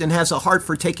Christ and has a heart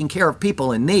for taking care of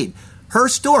people in need. Her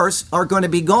stores are going to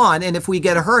be gone, and if we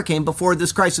get a hurricane before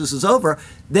this crisis is over,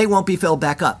 they won't be filled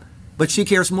back up. But she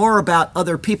cares more about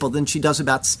other people than she does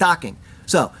about stocking.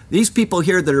 So these people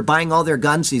here that are buying all their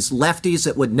guns, these lefties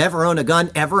that would never own a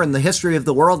gun ever in the history of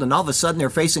the world, and all of a sudden they're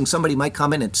facing somebody might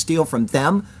come in and steal from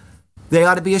them, they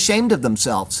ought to be ashamed of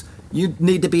themselves. You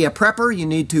need to be a prepper. You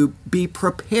need to be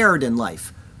prepared in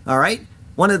life. All right?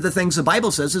 One of the things the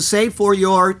Bible says is save for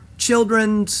your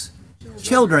children's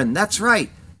children. That's right.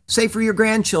 Save for your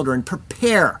grandchildren.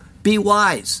 Prepare. Be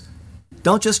wise.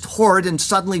 Don't just hoard and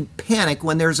suddenly panic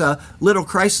when there's a little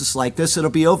crisis like this. It'll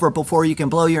be over before you can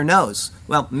blow your nose.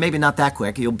 Well, maybe not that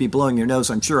quick. You'll be blowing your nose,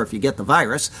 I'm sure, if you get the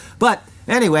virus. But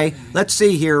anyway, let's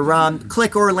see here.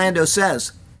 Click Orlando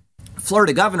says,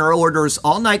 Florida governor orders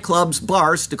all nightclubs,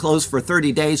 bars to close for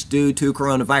 30 days due to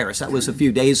coronavirus. That was a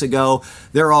few days ago.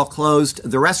 They're all closed.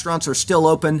 The restaurants are still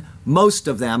open. Most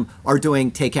of them are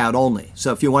doing takeout only.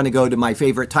 So if you want to go to my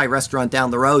favorite Thai restaurant down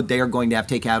the road, they are going to have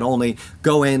takeout only.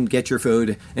 Go in, get your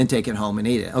food, and take it home and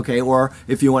eat it. Okay. Or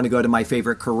if you want to go to my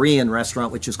favorite Korean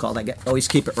restaurant, which is called, I always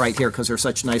keep it right here because they're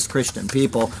such nice Christian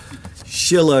people,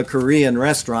 Shilla Korean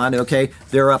Restaurant, okay?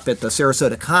 They're up at the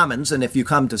Sarasota Commons, and if you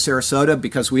come to Sarasota,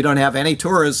 because we don't have any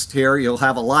tourists here, you'll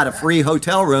have a lot of free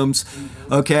hotel rooms,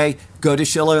 okay? Go to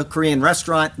Shilla Korean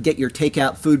Restaurant, get your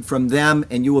takeout food from them,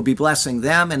 and you will be blessing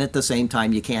them, and at the same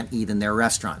time, you can't eat in their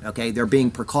restaurant, okay? They're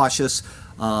being precautious,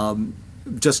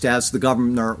 just as the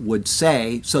governor would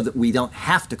say, so that we don't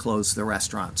have to close the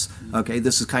restaurants. Okay,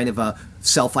 this is kind of a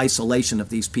self-isolation of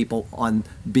these people on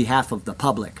behalf of the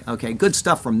public. Okay, good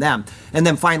stuff from them. And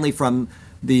then finally from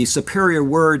the Superior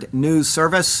Word News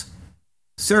Service,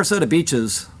 Sarasota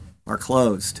beaches are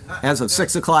closed. As of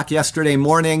 6 o'clock yesterday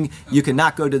morning, you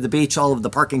cannot go to the beach. All of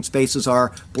the parking spaces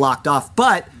are blocked off.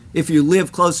 But if you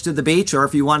live close to the beach, or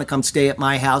if you want to come stay at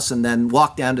my house and then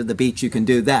walk down to the beach, you can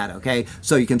do that, okay?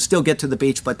 So you can still get to the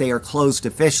beach, but they are closed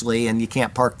officially and you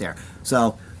can't park there.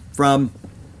 So from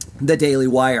the Daily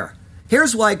Wire.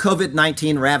 Here's why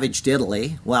COVID-19 ravaged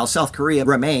Italy, while South Korea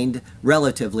remained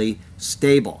relatively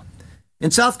stable. In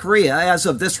South Korea, as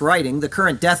of this writing, the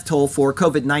current death toll for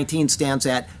COVID-19 stands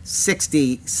at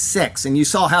 66. And you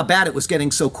saw how bad it was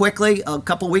getting so quickly a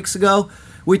couple weeks ago,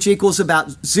 which equals about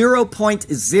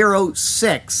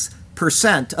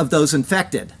 0.06% of those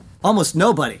infected. Almost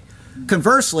nobody.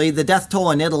 Conversely, the death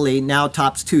toll in Italy now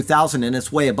tops 2,000, and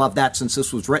it's way above that since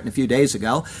this was written a few days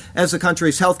ago, as the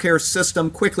country's healthcare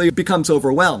system quickly becomes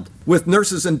overwhelmed, with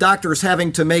nurses and doctors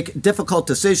having to make difficult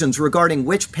decisions regarding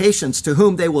which patients to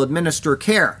whom they will administer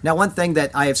care. Now, one thing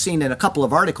that I have seen in a couple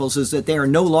of articles is that they are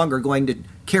no longer going to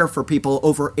care for people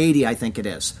over 80, I think it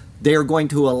is. They are going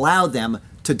to allow them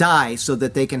to die so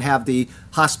that they can have the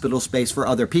hospital space for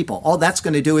other people. All that's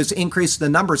going to do is increase the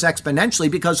numbers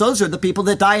exponentially because those are the people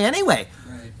that die anyway.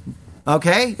 Right.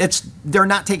 Okay? They're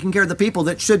not taking care of the people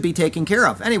that should be taken care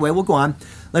of. Anyway, we'll go on.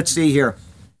 Let's see here.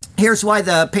 Here's why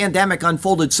the pandemic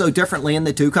unfolded so differently in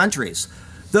the two countries.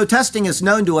 Though testing is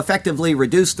known to effectively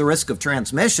reduce the risk of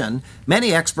transmission,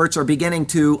 many experts are beginning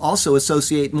to also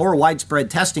associate more widespread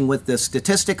testing with the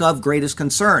statistic of greatest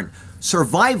concern: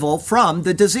 survival from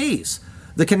the disease.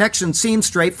 The connection seems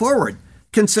straightforward.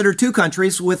 Consider two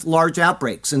countries with large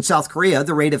outbreaks. In South Korea,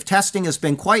 the rate of testing has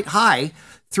been quite high,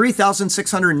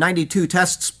 3,692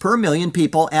 tests per million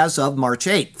people as of March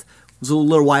 8th. It was a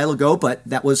little while ago, but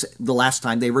that was the last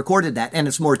time they recorded that. And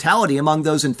its mortality among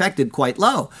those infected quite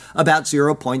low, about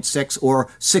 0.6 or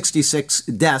 66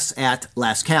 deaths at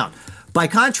last count. By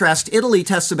contrast, Italy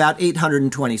tests about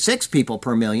 826 people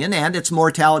per million, and its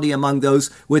mortality among those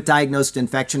with diagnosed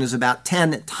infection is about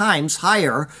 10 times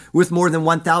higher, with more than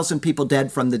 1,000 people dead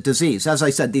from the disease. As I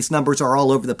said, these numbers are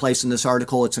all over the place in this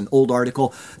article. It's an old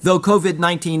article. Though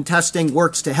COVID-19 testing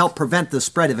works to help prevent the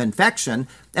spread of infection,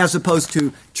 as opposed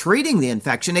to treating the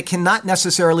infection, it cannot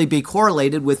necessarily be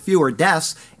correlated with fewer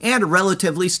deaths and a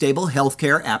relatively stable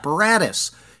healthcare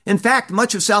apparatus. In fact,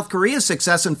 much of South Korea's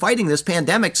success in fighting this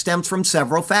pandemic stems from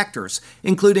several factors,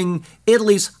 including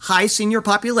Italy's high senior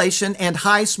population and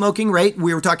high smoking rate.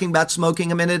 We were talking about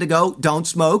smoking a minute ago. Don't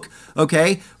smoke,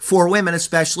 okay, for women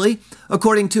especially.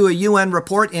 According to a UN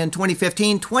report in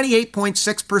 2015,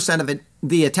 28.6% of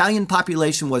the Italian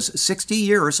population was 60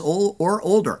 years old or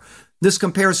older. This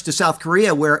compares to South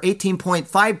Korea, where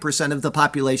 18.5% of the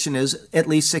population is at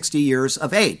least 60 years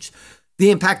of age. The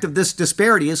impact of this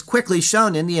disparity is quickly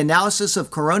shown in the analysis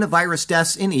of coronavirus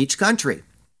deaths in each country.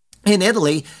 In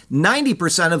Italy,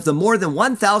 90% of the more than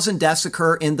 1,000 deaths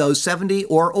occur in those 70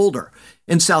 or older.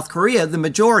 In South Korea, the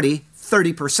majority,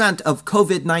 30% of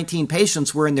COVID-19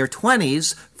 patients were in their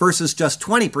 20s versus just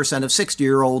 20% of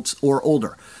 60-year-olds or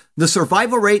older. The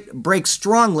survival rate breaks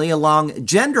strongly along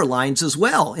gender lines as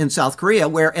well in South Korea,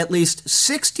 where at least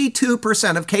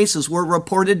 62% of cases were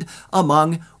reported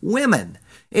among women.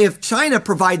 If China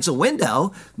provides a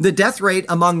window, the death rate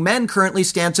among men currently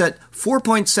stands at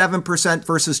 4.7%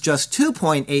 versus just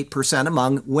 2.8%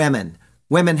 among women.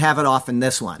 Women have it off in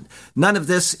this one. None of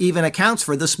this even accounts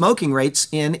for the smoking rates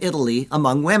in Italy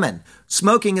among women.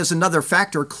 Smoking is another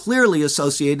factor clearly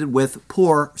associated with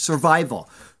poor survival.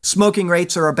 Smoking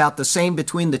rates are about the same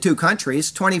between the two countries,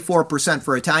 24%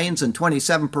 for Italians and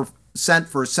 27%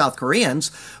 for South Koreans,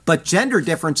 but gender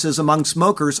differences among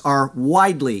smokers are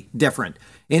widely different.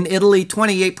 In Italy,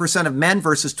 28% of men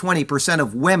versus 20%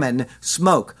 of women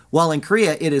smoke, while in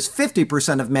Korea it is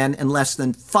 50% of men and less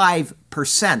than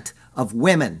 5% of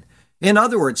women. In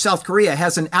other words, South Korea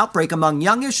has an outbreak among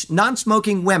youngish,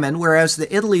 non-smoking women, whereas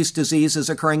the Italy's disease is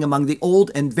occurring among the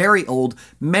old and very old,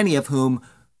 many of whom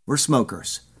were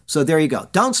smokers. So there you go.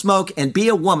 Don't smoke and be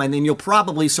a woman, and you'll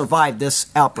probably survive this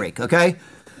outbreak, okay?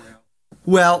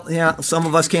 Well, yeah, some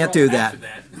of us can't do that.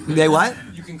 They what?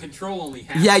 You can control only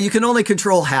half. Yeah, you can only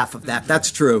control half of that.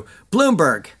 That's true.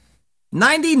 Bloomberg,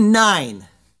 99%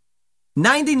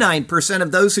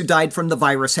 of those who died from the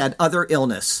virus had other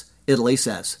illness, Italy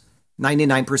says.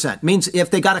 99%. Means if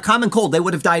they got a common cold, they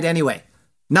would have died anyway.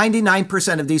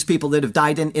 99% of these people that have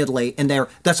died in Italy, and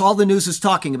that's all the news is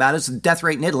talking about is the death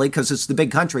rate in Italy because it's the big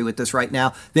country with this right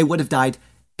now, they would have died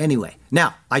anyway.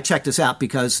 Now, I checked this out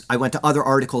because I went to other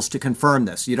articles to confirm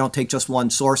this. You don't take just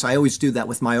one source. I always do that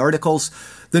with my articles.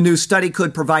 The new study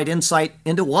could provide insight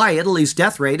into why Italy's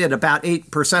death rate at about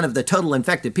 8% of the total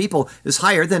infected people is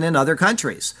higher than in other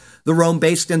countries. The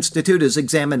Rome-based institute has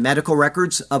examined medical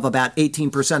records of about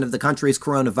 18% of the country's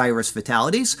coronavirus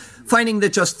fatalities, finding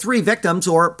that just 3 victims,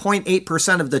 or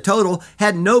 0.8% of the total,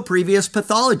 had no previous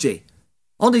pathology.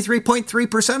 Only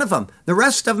 3.3% of them. The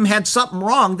rest of them had something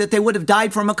wrong that they would have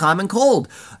died from a common cold.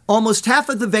 Almost half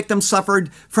of the victims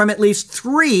suffered from at least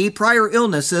 3 prior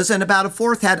illnesses, and about a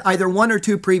fourth had either 1 or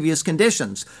 2 previous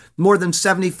conditions. More than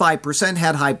 75%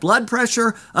 had high blood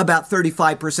pressure, about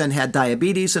 35% had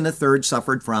diabetes, and a third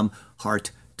suffered from heart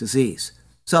disease.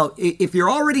 So if you're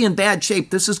already in bad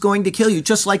shape, this is going to kill you,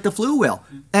 just like the flu will.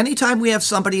 Anytime we have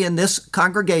somebody in this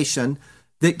congregation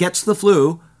that gets the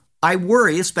flu, I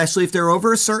worry, especially if they're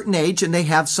over a certain age and they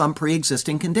have some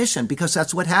pre-existing condition, because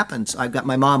that's what happens. I've got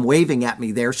my mom waving at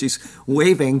me there. She's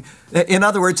waving. In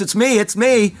other words, it's me.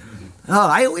 Oh,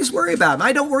 I always worry about them.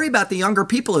 I don't worry about the younger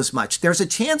people as much. There's a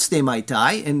chance they might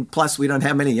die, and plus we don't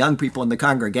have many young people in the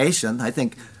congregation. I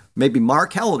think maybe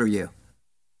Mark, how old are you?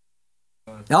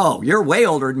 Oh, you're way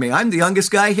older than me. I'm the youngest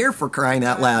guy here, for crying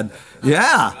out loud.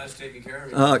 Yeah. God's taking care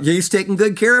of you. He's taking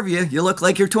good care of you. You look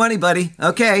like you're 20, buddy.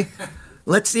 Okay.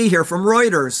 Let's see here from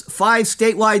Reuters. 5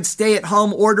 statewide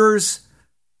stay-at-home orders,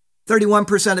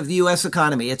 31% of the U.S.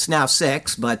 economy. It's now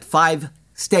 6, but 5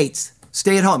 states.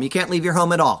 Stay at home. You can't leave your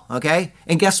home at all, okay?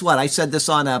 And guess what? I said this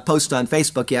on a post on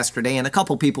Facebook yesterday, and a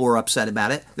couple people were upset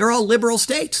about it. They're all liberal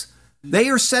states. They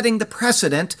are setting the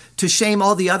precedent to shame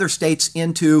all the other states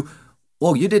into,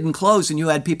 well, you didn't close and you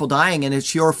had people dying and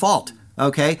it's your fault,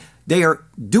 okay? They are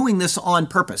doing this on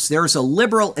purpose. There's a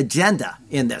liberal agenda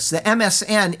in this. The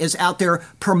MSN is out there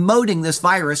promoting this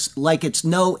virus like it's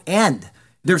no end.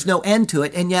 There's no end to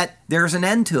it, and yet there's an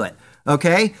end to it.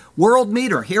 Okay? World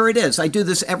meter, here it is. I do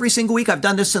this every single week. I've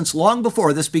done this since long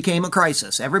before this became a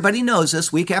crisis. Everybody knows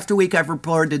this. Week after week, I've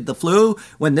reported the flu.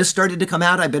 When this started to come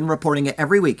out, I've been reporting it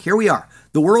every week. Here we are.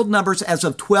 The world numbers as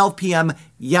of 12 p.m.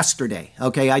 yesterday.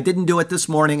 Okay? I didn't do it this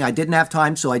morning. I didn't have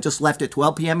time, so I just left at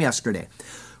 12 p.m. yesterday.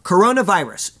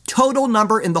 Coronavirus, total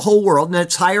number in the whole world, and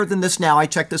it's higher than this now. I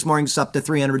checked this morning, it's up to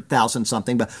 300,000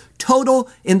 something, but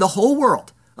total in the whole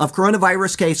world of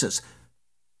coronavirus cases,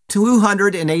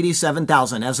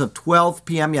 287,000 as of 12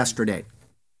 p.m. yesterday.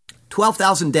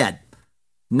 12,000 dead,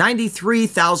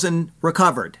 93,000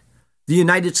 recovered. The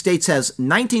United States has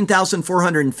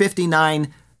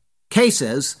 19,459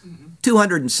 cases,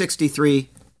 263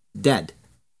 dead.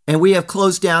 And we have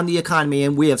closed down the economy,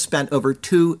 and we have spent over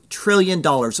 $2 trillion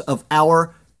of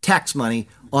our tax money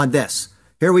on this.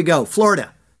 Here we go.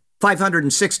 Florida,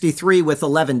 563 with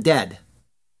 11 dead.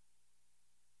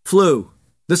 Flu.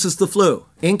 This is the flu.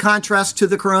 In contrast to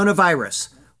the coronavirus,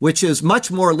 which is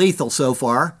much more lethal so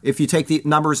far, if you take the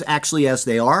numbers actually as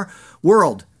they are.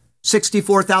 World,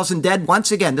 64,000 dead.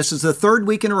 Once again, this is the 3rd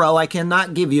week in a row. I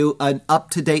cannot give you an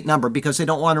up-to-date number because they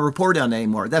don't want to report on it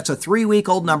anymore. That's a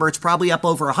 3-week-old number. It's probably up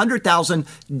over 100,000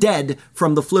 dead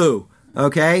from the flu,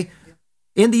 okay?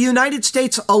 In the United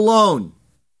States alone,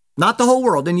 not the whole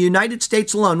world, in the United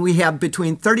States alone, we have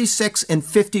between 36 and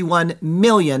 51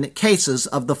 million cases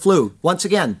of the flu. Once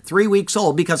again, 3 weeks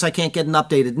old because I can't get an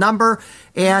updated number.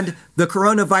 And the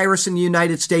coronavirus in the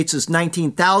United States is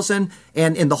 19,000,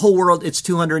 and in the whole world, it's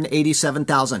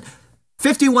 287,000.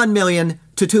 51 million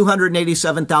to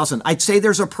 287,000. I'd say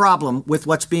there's a problem with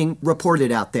what's being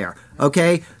reported out there,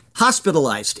 okay?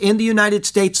 Hospitalized in the United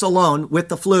States alone with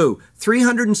the flu,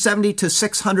 370 to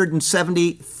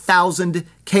 670,000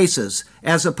 cases,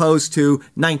 as opposed to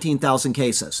 19,000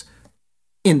 cases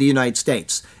in the United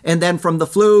States. And then from the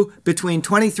flu, between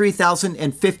 23,000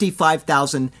 and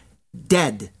 55,000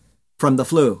 dead from the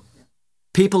flu.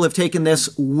 People have taken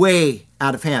this way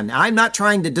out of hand. Now, I'm not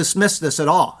trying to dismiss this at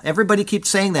all. Everybody keeps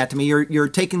saying that to me. You're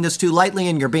taking this too lightly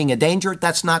and you're being a danger.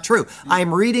 That's not true.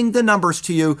 I'm reading the numbers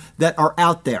to you that are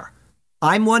out there.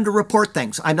 I'm one to report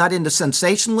things. I'm not into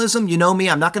sensationalism. You know me.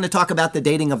 I'm not going to talk about the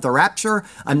dating of the rapture.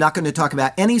 I'm not going to talk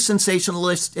about any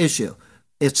sensationalist issue.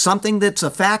 It's something that's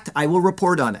a fact. I will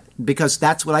report on it because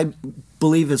that's what I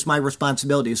believe is my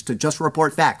responsibility, is to just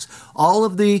report facts. All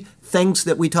of the things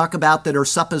that we talk about that are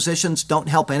suppositions don't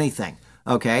help anything.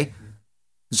 Okay?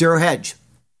 Zero Hedge.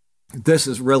 This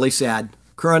is really sad.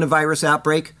 Coronavirus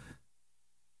outbreak.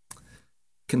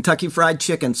 Kentucky Fried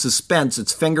Chicken suspends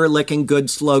its finger-licking good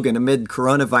slogan amid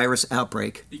coronavirus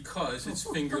outbreak. Because it's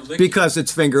finger-licking. Because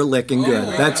it's finger-licking good.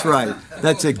 That's right.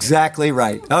 That's exactly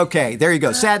right. Okay, there you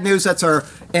go. Sad news. That's our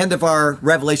end of our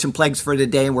Revelation plagues for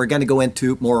today, and we're going to go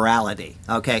into morality.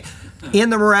 Okay. In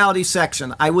the morality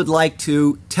section, I would like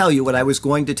to tell you what I was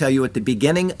going to tell you at the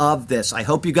beginning of this. I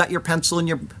hope you got your pencil and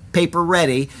your paper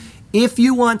ready. If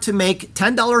you want to make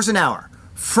 $10 an hour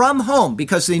from home,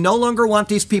 because they no longer want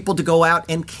these people to go out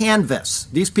and canvass.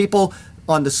 These people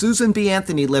on the Susan B.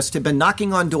 Anthony list have been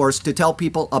knocking on doors to tell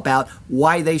people about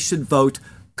why they should vote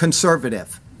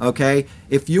conservative. Okay?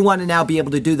 If you want to now be able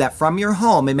to do that from your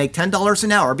home and make $10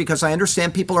 an hour, because I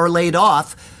understand people are laid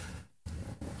off,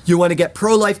 you want to get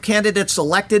pro-life candidates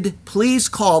elected, please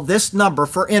call this number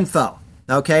for info.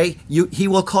 Okay? He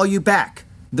will call you back.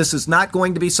 This is not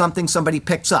going to be something somebody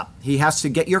picks up. He has to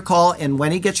get your call, and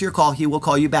when he gets your call, he will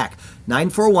call you back.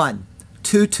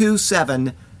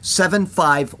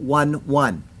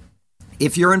 941-227-7511.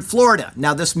 If you're in Florida,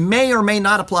 now this may or may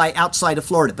not apply outside of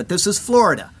Florida, but this is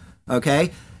Florida,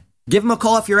 okay? Give him a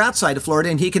call if you're outside of Florida,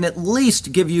 and he can at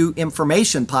least give you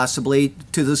information possibly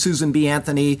to the Susan B.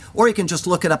 Anthony, or you can just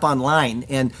look it up online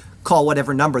and call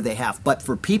whatever number they have. But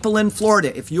for people in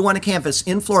Florida, if you want to canvass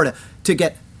in Florida to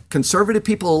get conservative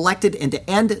people elected and to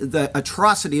end the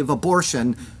atrocity of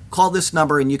abortion, call this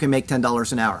number and you can make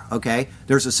 $10 an hour, okay?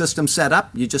 There's a system set up.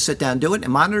 You just sit down and do it. It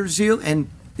monitors you, and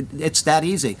it's that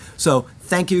easy. So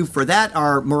thank you for that.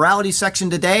 Our morality section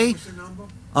today,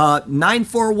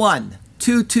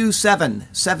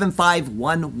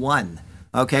 941-227-7511.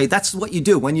 Okay, that's what you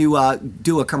do. When you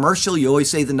do a commercial, you always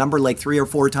say the number like 3 or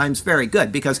 4 times. Very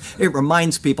good, because it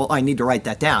reminds people, I need to write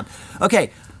that down.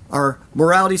 Okay. Our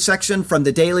morality section from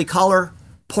the Daily Caller.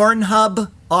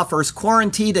 Pornhub offers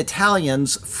quarantined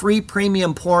Italians free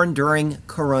premium porn during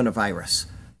coronavirus.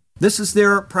 This is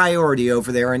their priority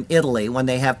over there in Italy when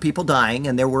they have people dying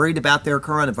and they're worried about their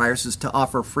coronaviruses, to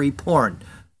offer free porn.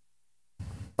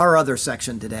 Our other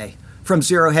section today from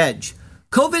Zero Hedge.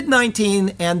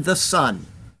 COVID-19 and the sun.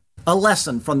 A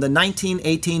lesson from the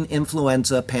 1918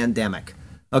 influenza pandemic.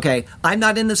 Okay, I'm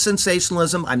not into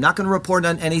sensationalism. I'm not going to report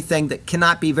on anything that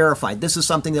cannot be verified. This is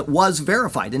something that was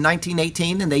verified in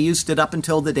 1918, and they used it up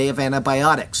until the day of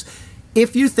antibiotics.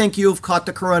 If you think you have caught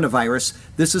the coronavirus,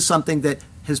 this is something that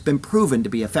has been proven to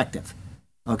be effective.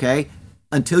 Okay?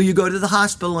 Until you go to the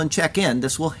hospital and check in,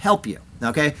 this will help you.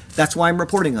 Okay? That's why I'm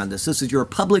reporting on this. This is your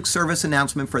public service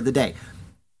announcement for the day.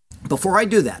 Before I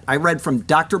do that, I read from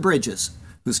Dr. Bridges,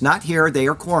 who's not here. They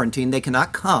are quarantined. They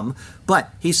cannot come. But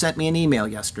he sent me an email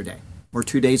yesterday, or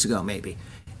 2 days ago maybe.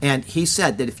 And he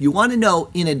said that if you want to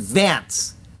know in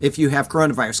advance if you have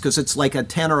coronavirus, because it's like a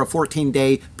 10 or a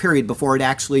 14-day period before it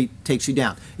actually takes you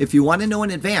down. If you want to know in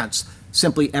advance,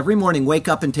 simply every morning wake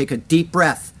up and take a deep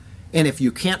breath. And if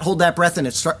you can't hold that breath and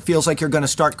it feels like you're going to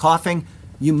start coughing,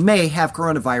 you may have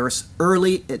coronavirus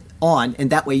early on, and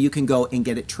that way you can go and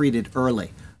get it treated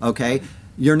early. Okay?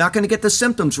 You're not going to get the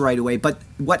symptoms right away, but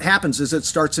what happens is it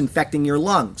starts infecting your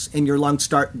lungs, and your lungs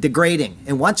start degrading.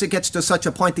 And once it gets to such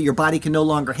a point that your body can no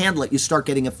longer handle it, you start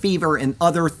getting a fever, and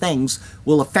other things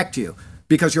will affect you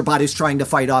because your body's trying to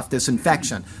fight off this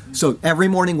infection. So every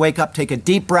morning, wake up, take a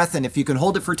deep breath, and if you can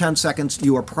hold it for 10 seconds,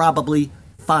 you are probably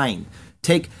fine.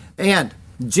 And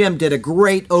Jim did a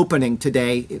great opening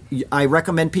today. I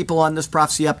recommend people on this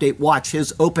Prophecy Update watch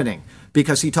his opening,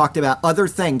 because he talked about other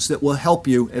things that will help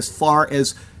you as far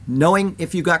as knowing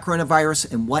if you got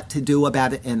coronavirus and what to do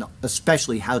about it, and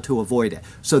especially how to avoid it.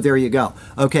 So there you go.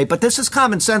 Okay, but this is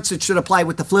common sense. It should apply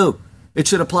with the flu. It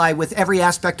should apply with every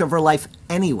aspect of our life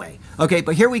anyway. Okay,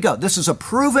 but here we go. This is a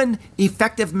proven,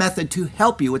 effective method to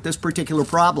help you with this particular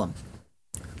problem.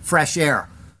 Fresh air,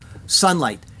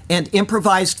 sunlight, and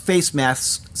improvised face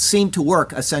masks seemed to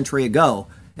work a century ago,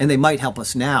 and they might help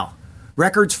us now.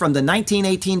 Records from the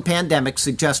 1918 pandemic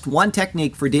suggest one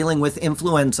technique for dealing with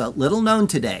influenza, little known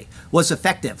today, was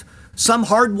effective. Some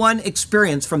hard-won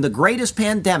experience from the greatest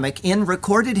pandemic in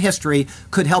recorded history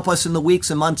could help us in the weeks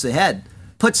and months ahead.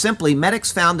 Put simply,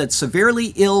 medics found that severely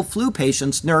ill flu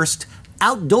patients nursed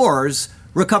outdoors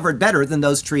recovered better than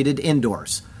those treated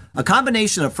indoors. A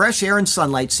combination of fresh air and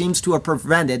sunlight seems to have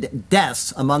prevented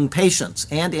deaths among patients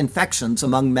and infections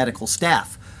among medical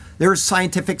staff. There is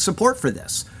scientific support for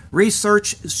this.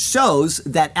 Research shows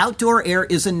that outdoor air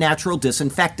is a natural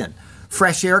disinfectant.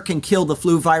 Fresh air can kill the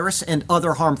flu virus and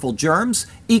other harmful germs.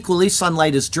 Equally,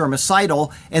 sunlight is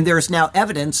germicidal, and there is now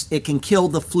evidence it can kill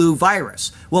the flu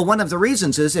virus. Well, one of the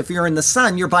reasons is if you're in the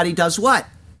sun, your body does what?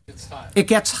 It's hot. It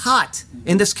gets hot,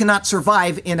 and this cannot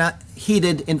survive in a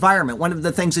heated environment. One of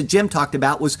the things that Jim talked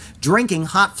about was drinking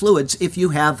hot fluids if you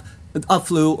have a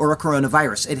flu or a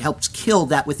coronavirus. It helps kill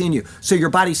that within you. So your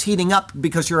body's heating up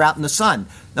because you're out in the sun,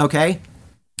 okay?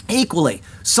 Equally,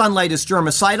 sunlight is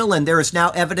germicidal, and there is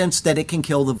now evidence that it can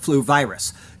kill the flu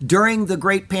virus. During the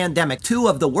Great Pandemic, two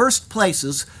of the worst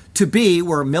places to be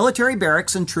were military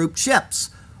barracks and troop ships.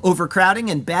 Overcrowding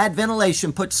and bad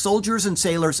ventilation put soldiers and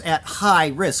sailors at high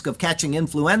risk of catching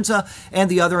influenza and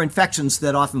the other infections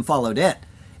that often followed it.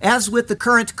 As with the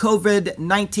current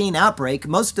COVID-19 outbreak,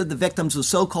 most of the victims of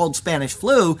so-called Spanish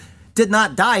flu did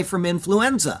not die from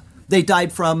influenza. They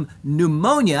died from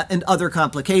pneumonia and other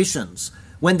complications.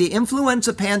 When the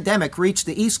influenza pandemic reached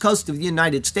the east coast of the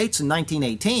United States in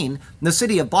 1918, the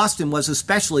city of Boston was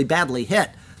especially badly hit.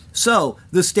 So,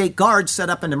 the State Guard set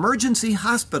up an emergency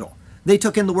hospital. They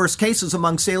took in the worst cases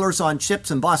among sailors on ships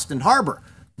in Boston Harbor.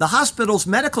 The hospital's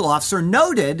medical officer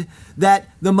noted that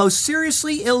the most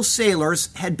seriously ill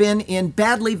sailors had been in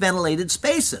badly ventilated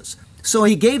spaces. So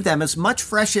he gave them as much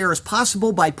fresh air as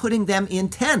possible by putting them in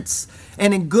tents.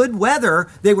 And in good weather,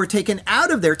 they were taken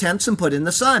out of their tents and put in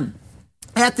the sun.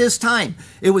 At this time,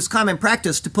 it was common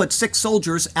practice to put sick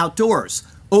soldiers outdoors.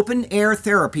 Open-air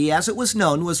therapy, as it was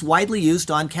known, was widely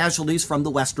used on casualties from the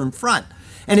Western Front,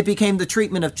 and it became the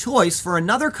treatment of choice for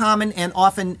another common and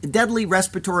often deadly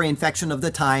respiratory infection of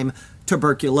the time,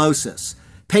 tuberculosis.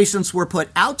 Patients were put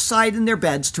outside in their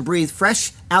beds to breathe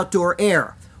fresh outdoor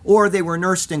air, or they were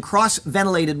nursed in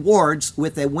cross-ventilated wards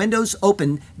with the windows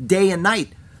open day and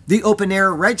night. The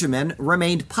open-air regimen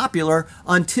remained popular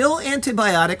until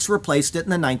antibiotics replaced it in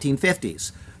the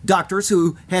 1950s. Doctors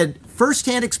who had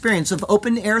first-hand experience of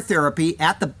open-air therapy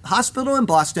at the hospital in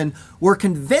Boston were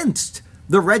convinced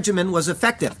the regimen was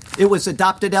effective. It was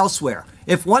adopted elsewhere.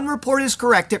 If one report is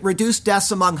correct, it reduced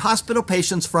deaths among hospital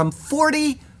patients from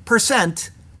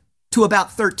 40% to about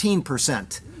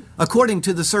 13%. According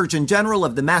to the Surgeon General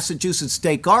of the Massachusetts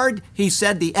State Guard, he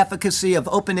said the efficacy of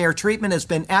open-air treatment has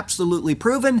been absolutely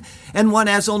proven, and one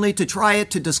has only to try it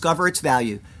to discover its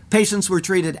value. Patients were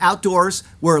treated outdoors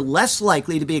were less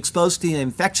likely to be exposed to the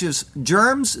infectious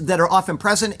germs that are often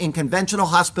present in conventional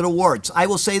hospital wards. I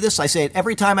will say this, I say it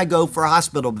every time I go for a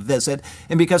hospital visit,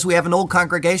 and because we have an old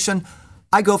congregation,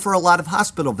 I go for a lot of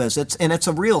hospital visits, and it's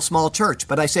a real small church,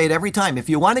 but I say it every time. If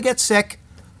you want to get sick,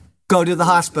 go to the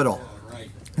hospital.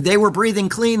 They were breathing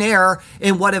clean air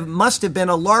in what must have been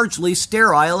a largely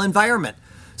sterile environment.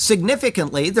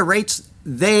 Significantly, the rates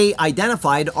they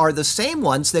identified are the same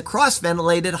ones that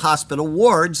cross-ventilated hospital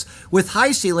wards with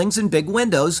high ceilings and big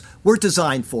windows were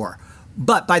designed for.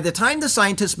 But by the time the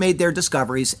scientists made their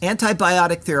discoveries,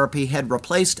 antibiotic therapy had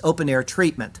replaced open-air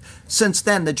treatment. Since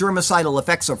then, the germicidal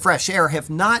effects of fresh air have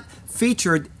not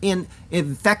featured in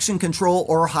infection control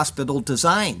or hospital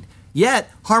design.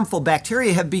 Yet, harmful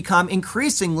bacteria have become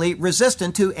increasingly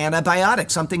resistant to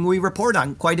antibiotics, something we report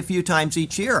on quite a few times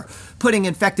each year. Putting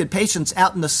infected patients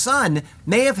out in the sun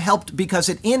may have helped because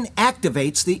it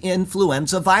inactivates the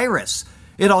influenza virus.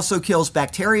 It also kills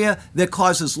bacteria that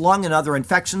causes lung and other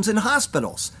infections in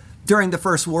hospitals. During the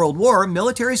First World War,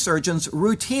 military surgeons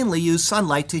routinely used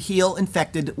sunlight to heal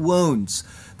infected wounds.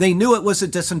 They knew it was a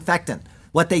disinfectant.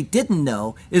 What they didn't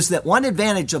know is that one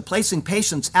advantage of placing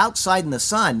patients outside in the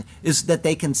sun is that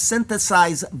they can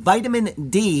synthesize vitamin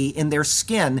D in their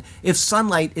skin if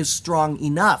sunlight is strong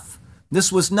enough.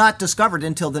 This was not discovered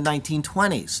until the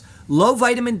 1920s. Low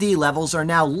vitamin D levels are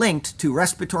now linked to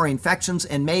respiratory infections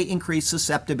and may increase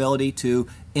susceptibility to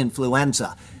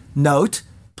influenza. Note,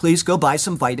 please go buy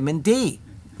some vitamin D.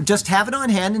 Just have it on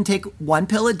hand and take one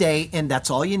pill a day, and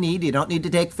that's all you need. You don't need to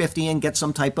take 50 and get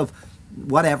some type of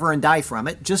whatever and die from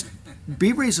it. Just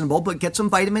be reasonable, but get some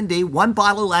vitamin D. One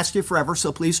bottle lasts you forever,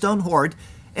 so please don't hoard.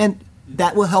 And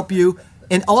that will help you.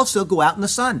 And also go out in the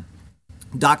sun.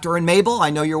 Doctor and Mabel, I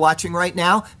know you're watching right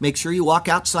now. Make sure you walk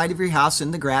outside of your house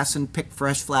in the grass and pick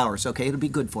fresh flowers, okay? It'll be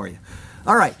good for you.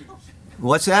 All right.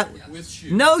 What's that? With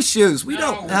shoes. No shoes. We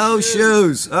don't. No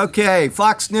shoes. Okay.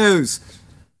 Fox News.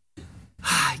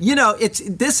 You know,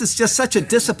 this is just such a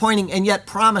disappointing and yet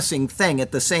promising thing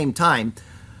at the same time.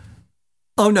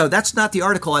 Oh, no, that's not the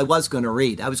article I was going to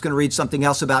read. I was going to read something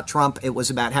else about Trump. It was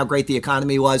about how great the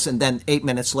economy was, and then 8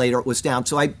 minutes later it was down.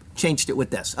 So I changed it with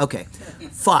this. Okay.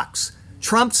 Fox.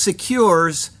 Trump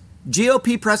secures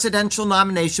GOP presidential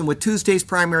nomination with Tuesday's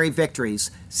primary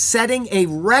victories, setting a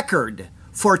record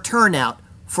for turnout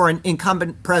for an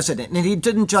incumbent president. And he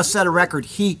didn't just set a record,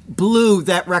 he blew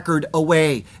that record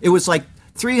away. It was like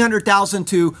 300,000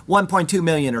 to 1.2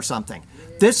 million or something.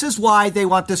 This is why they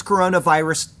want this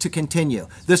coronavirus to continue.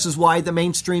 This is why the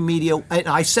mainstream media, and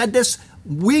I said this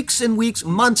weeks and weeks,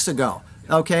 months ago,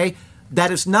 okay? That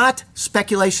is not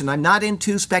speculation. I'm not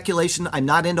into speculation. I'm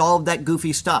not into all of that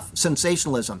goofy stuff,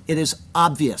 sensationalism. It is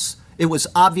obvious. It was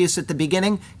obvious at the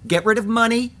beginning. Get rid of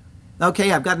money.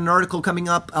 Okay, I've got an article coming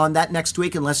up on that next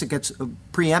week unless it gets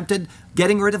preempted.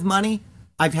 Getting rid of money.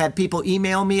 I've had people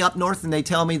email me up north and they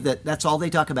tell me that that's all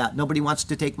they talk about. Nobody wants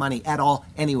to take money at all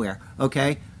anywhere,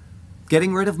 okay?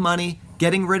 Getting rid of money,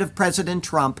 getting rid of President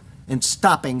Trump, and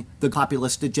stopping the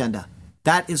populist agenda.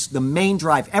 That is the main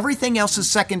drive. Everything else is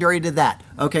secondary to that,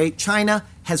 okay? China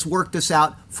has worked this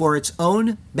out for its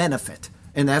own benefit.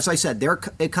 And as I said, their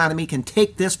economy can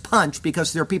take this punch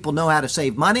because their people know how to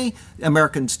save money.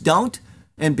 Americans don't.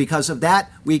 And because of that,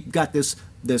 we've got this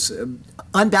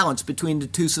unbalance between the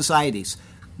two societies.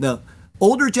 The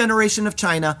older generation of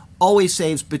China always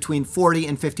saves between 40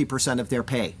 and 50% of their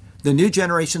pay. The new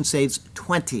generation saves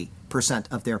 20%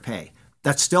 of their pay.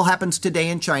 That still happens today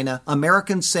in China.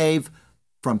 Americans save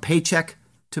from paycheck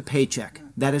to paycheck.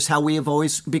 That is how we have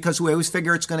always, because we always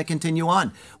figure it's going to continue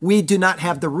on. We do not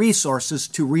have the resources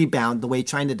to rebound the way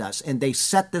China does, and they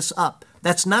set this up.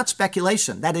 That's not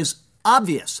speculation. That is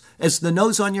obvious as the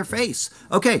nose on your face.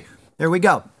 Okay, there we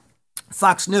go.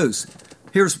 Fox News.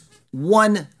 Here's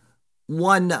one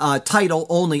title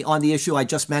only on the issue I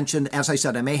just mentioned. As I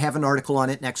said, I may have an article on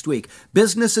it next week.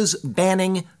 Businesses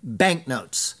banning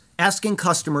banknotes, asking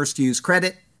customers to use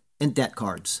credit and debt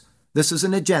cards. This is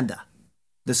an agenda.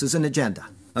 This is an agenda,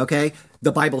 okay?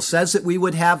 The Bible says that we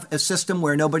would have a system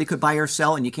where nobody could buy or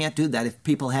sell, and you can't do that if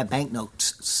people have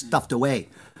banknotes stuffed away.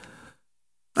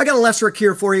 I got a lesser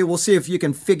here for you. We'll see if you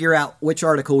can figure out which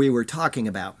article we were talking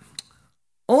about.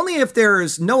 Only if there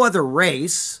is no other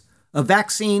race, a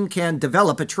vaccine can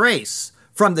develop a trace.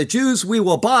 From the Jews we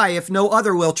will buy if no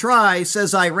other will try,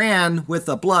 says Iran with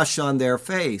a blush on their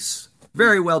face.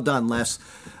 Very well done, Les.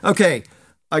 Okay,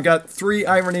 I got 3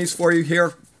 ironies for you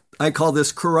here. I call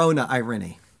this Corona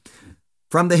irony.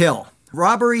 From The Hill.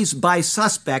 Robberies by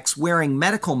suspects wearing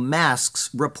medical masks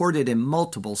reported in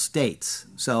multiple states.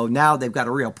 So now they've got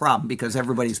a real problem because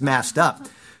everybody's masked up.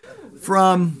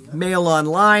 From Mail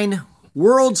Online.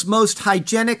 World's most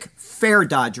hygienic fare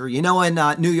dodger. You know, in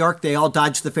New York, they all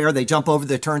dodge the fare. They jump over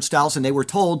the turnstiles, and they were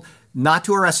told not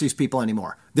to arrest these people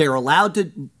anymore. They're allowed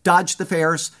to dodge the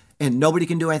fares, and nobody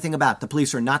can do anything about it. The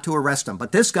police are not to arrest them.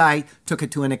 But this guy took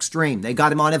it to an extreme. They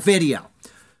got him on a video.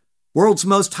 World's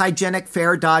most hygienic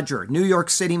fare dodger. New York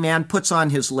City man puts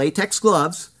on his latex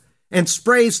gloves and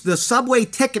sprays the subway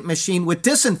ticket machine with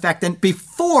disinfectant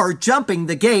before jumping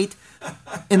the gate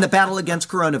in the battle against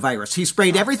coronavirus. He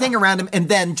sprayed everything around him and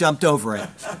then jumped over it.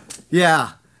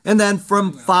 Yeah. And then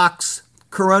from Fox,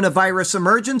 coronavirus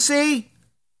emergency.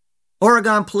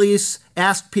 Oregon police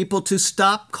asked people to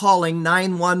stop calling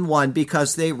 911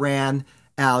 because they ran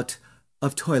out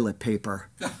of toilet paper.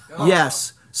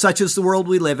 Yes, such is the world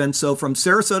we live in. So from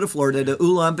Sarasota, Florida to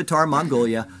Ulaanbaatar,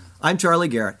 Mongolia, I'm Charlie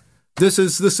Garrett. This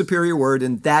is The Superior Word,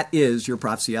 and that is your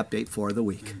prophecy update for the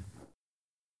week.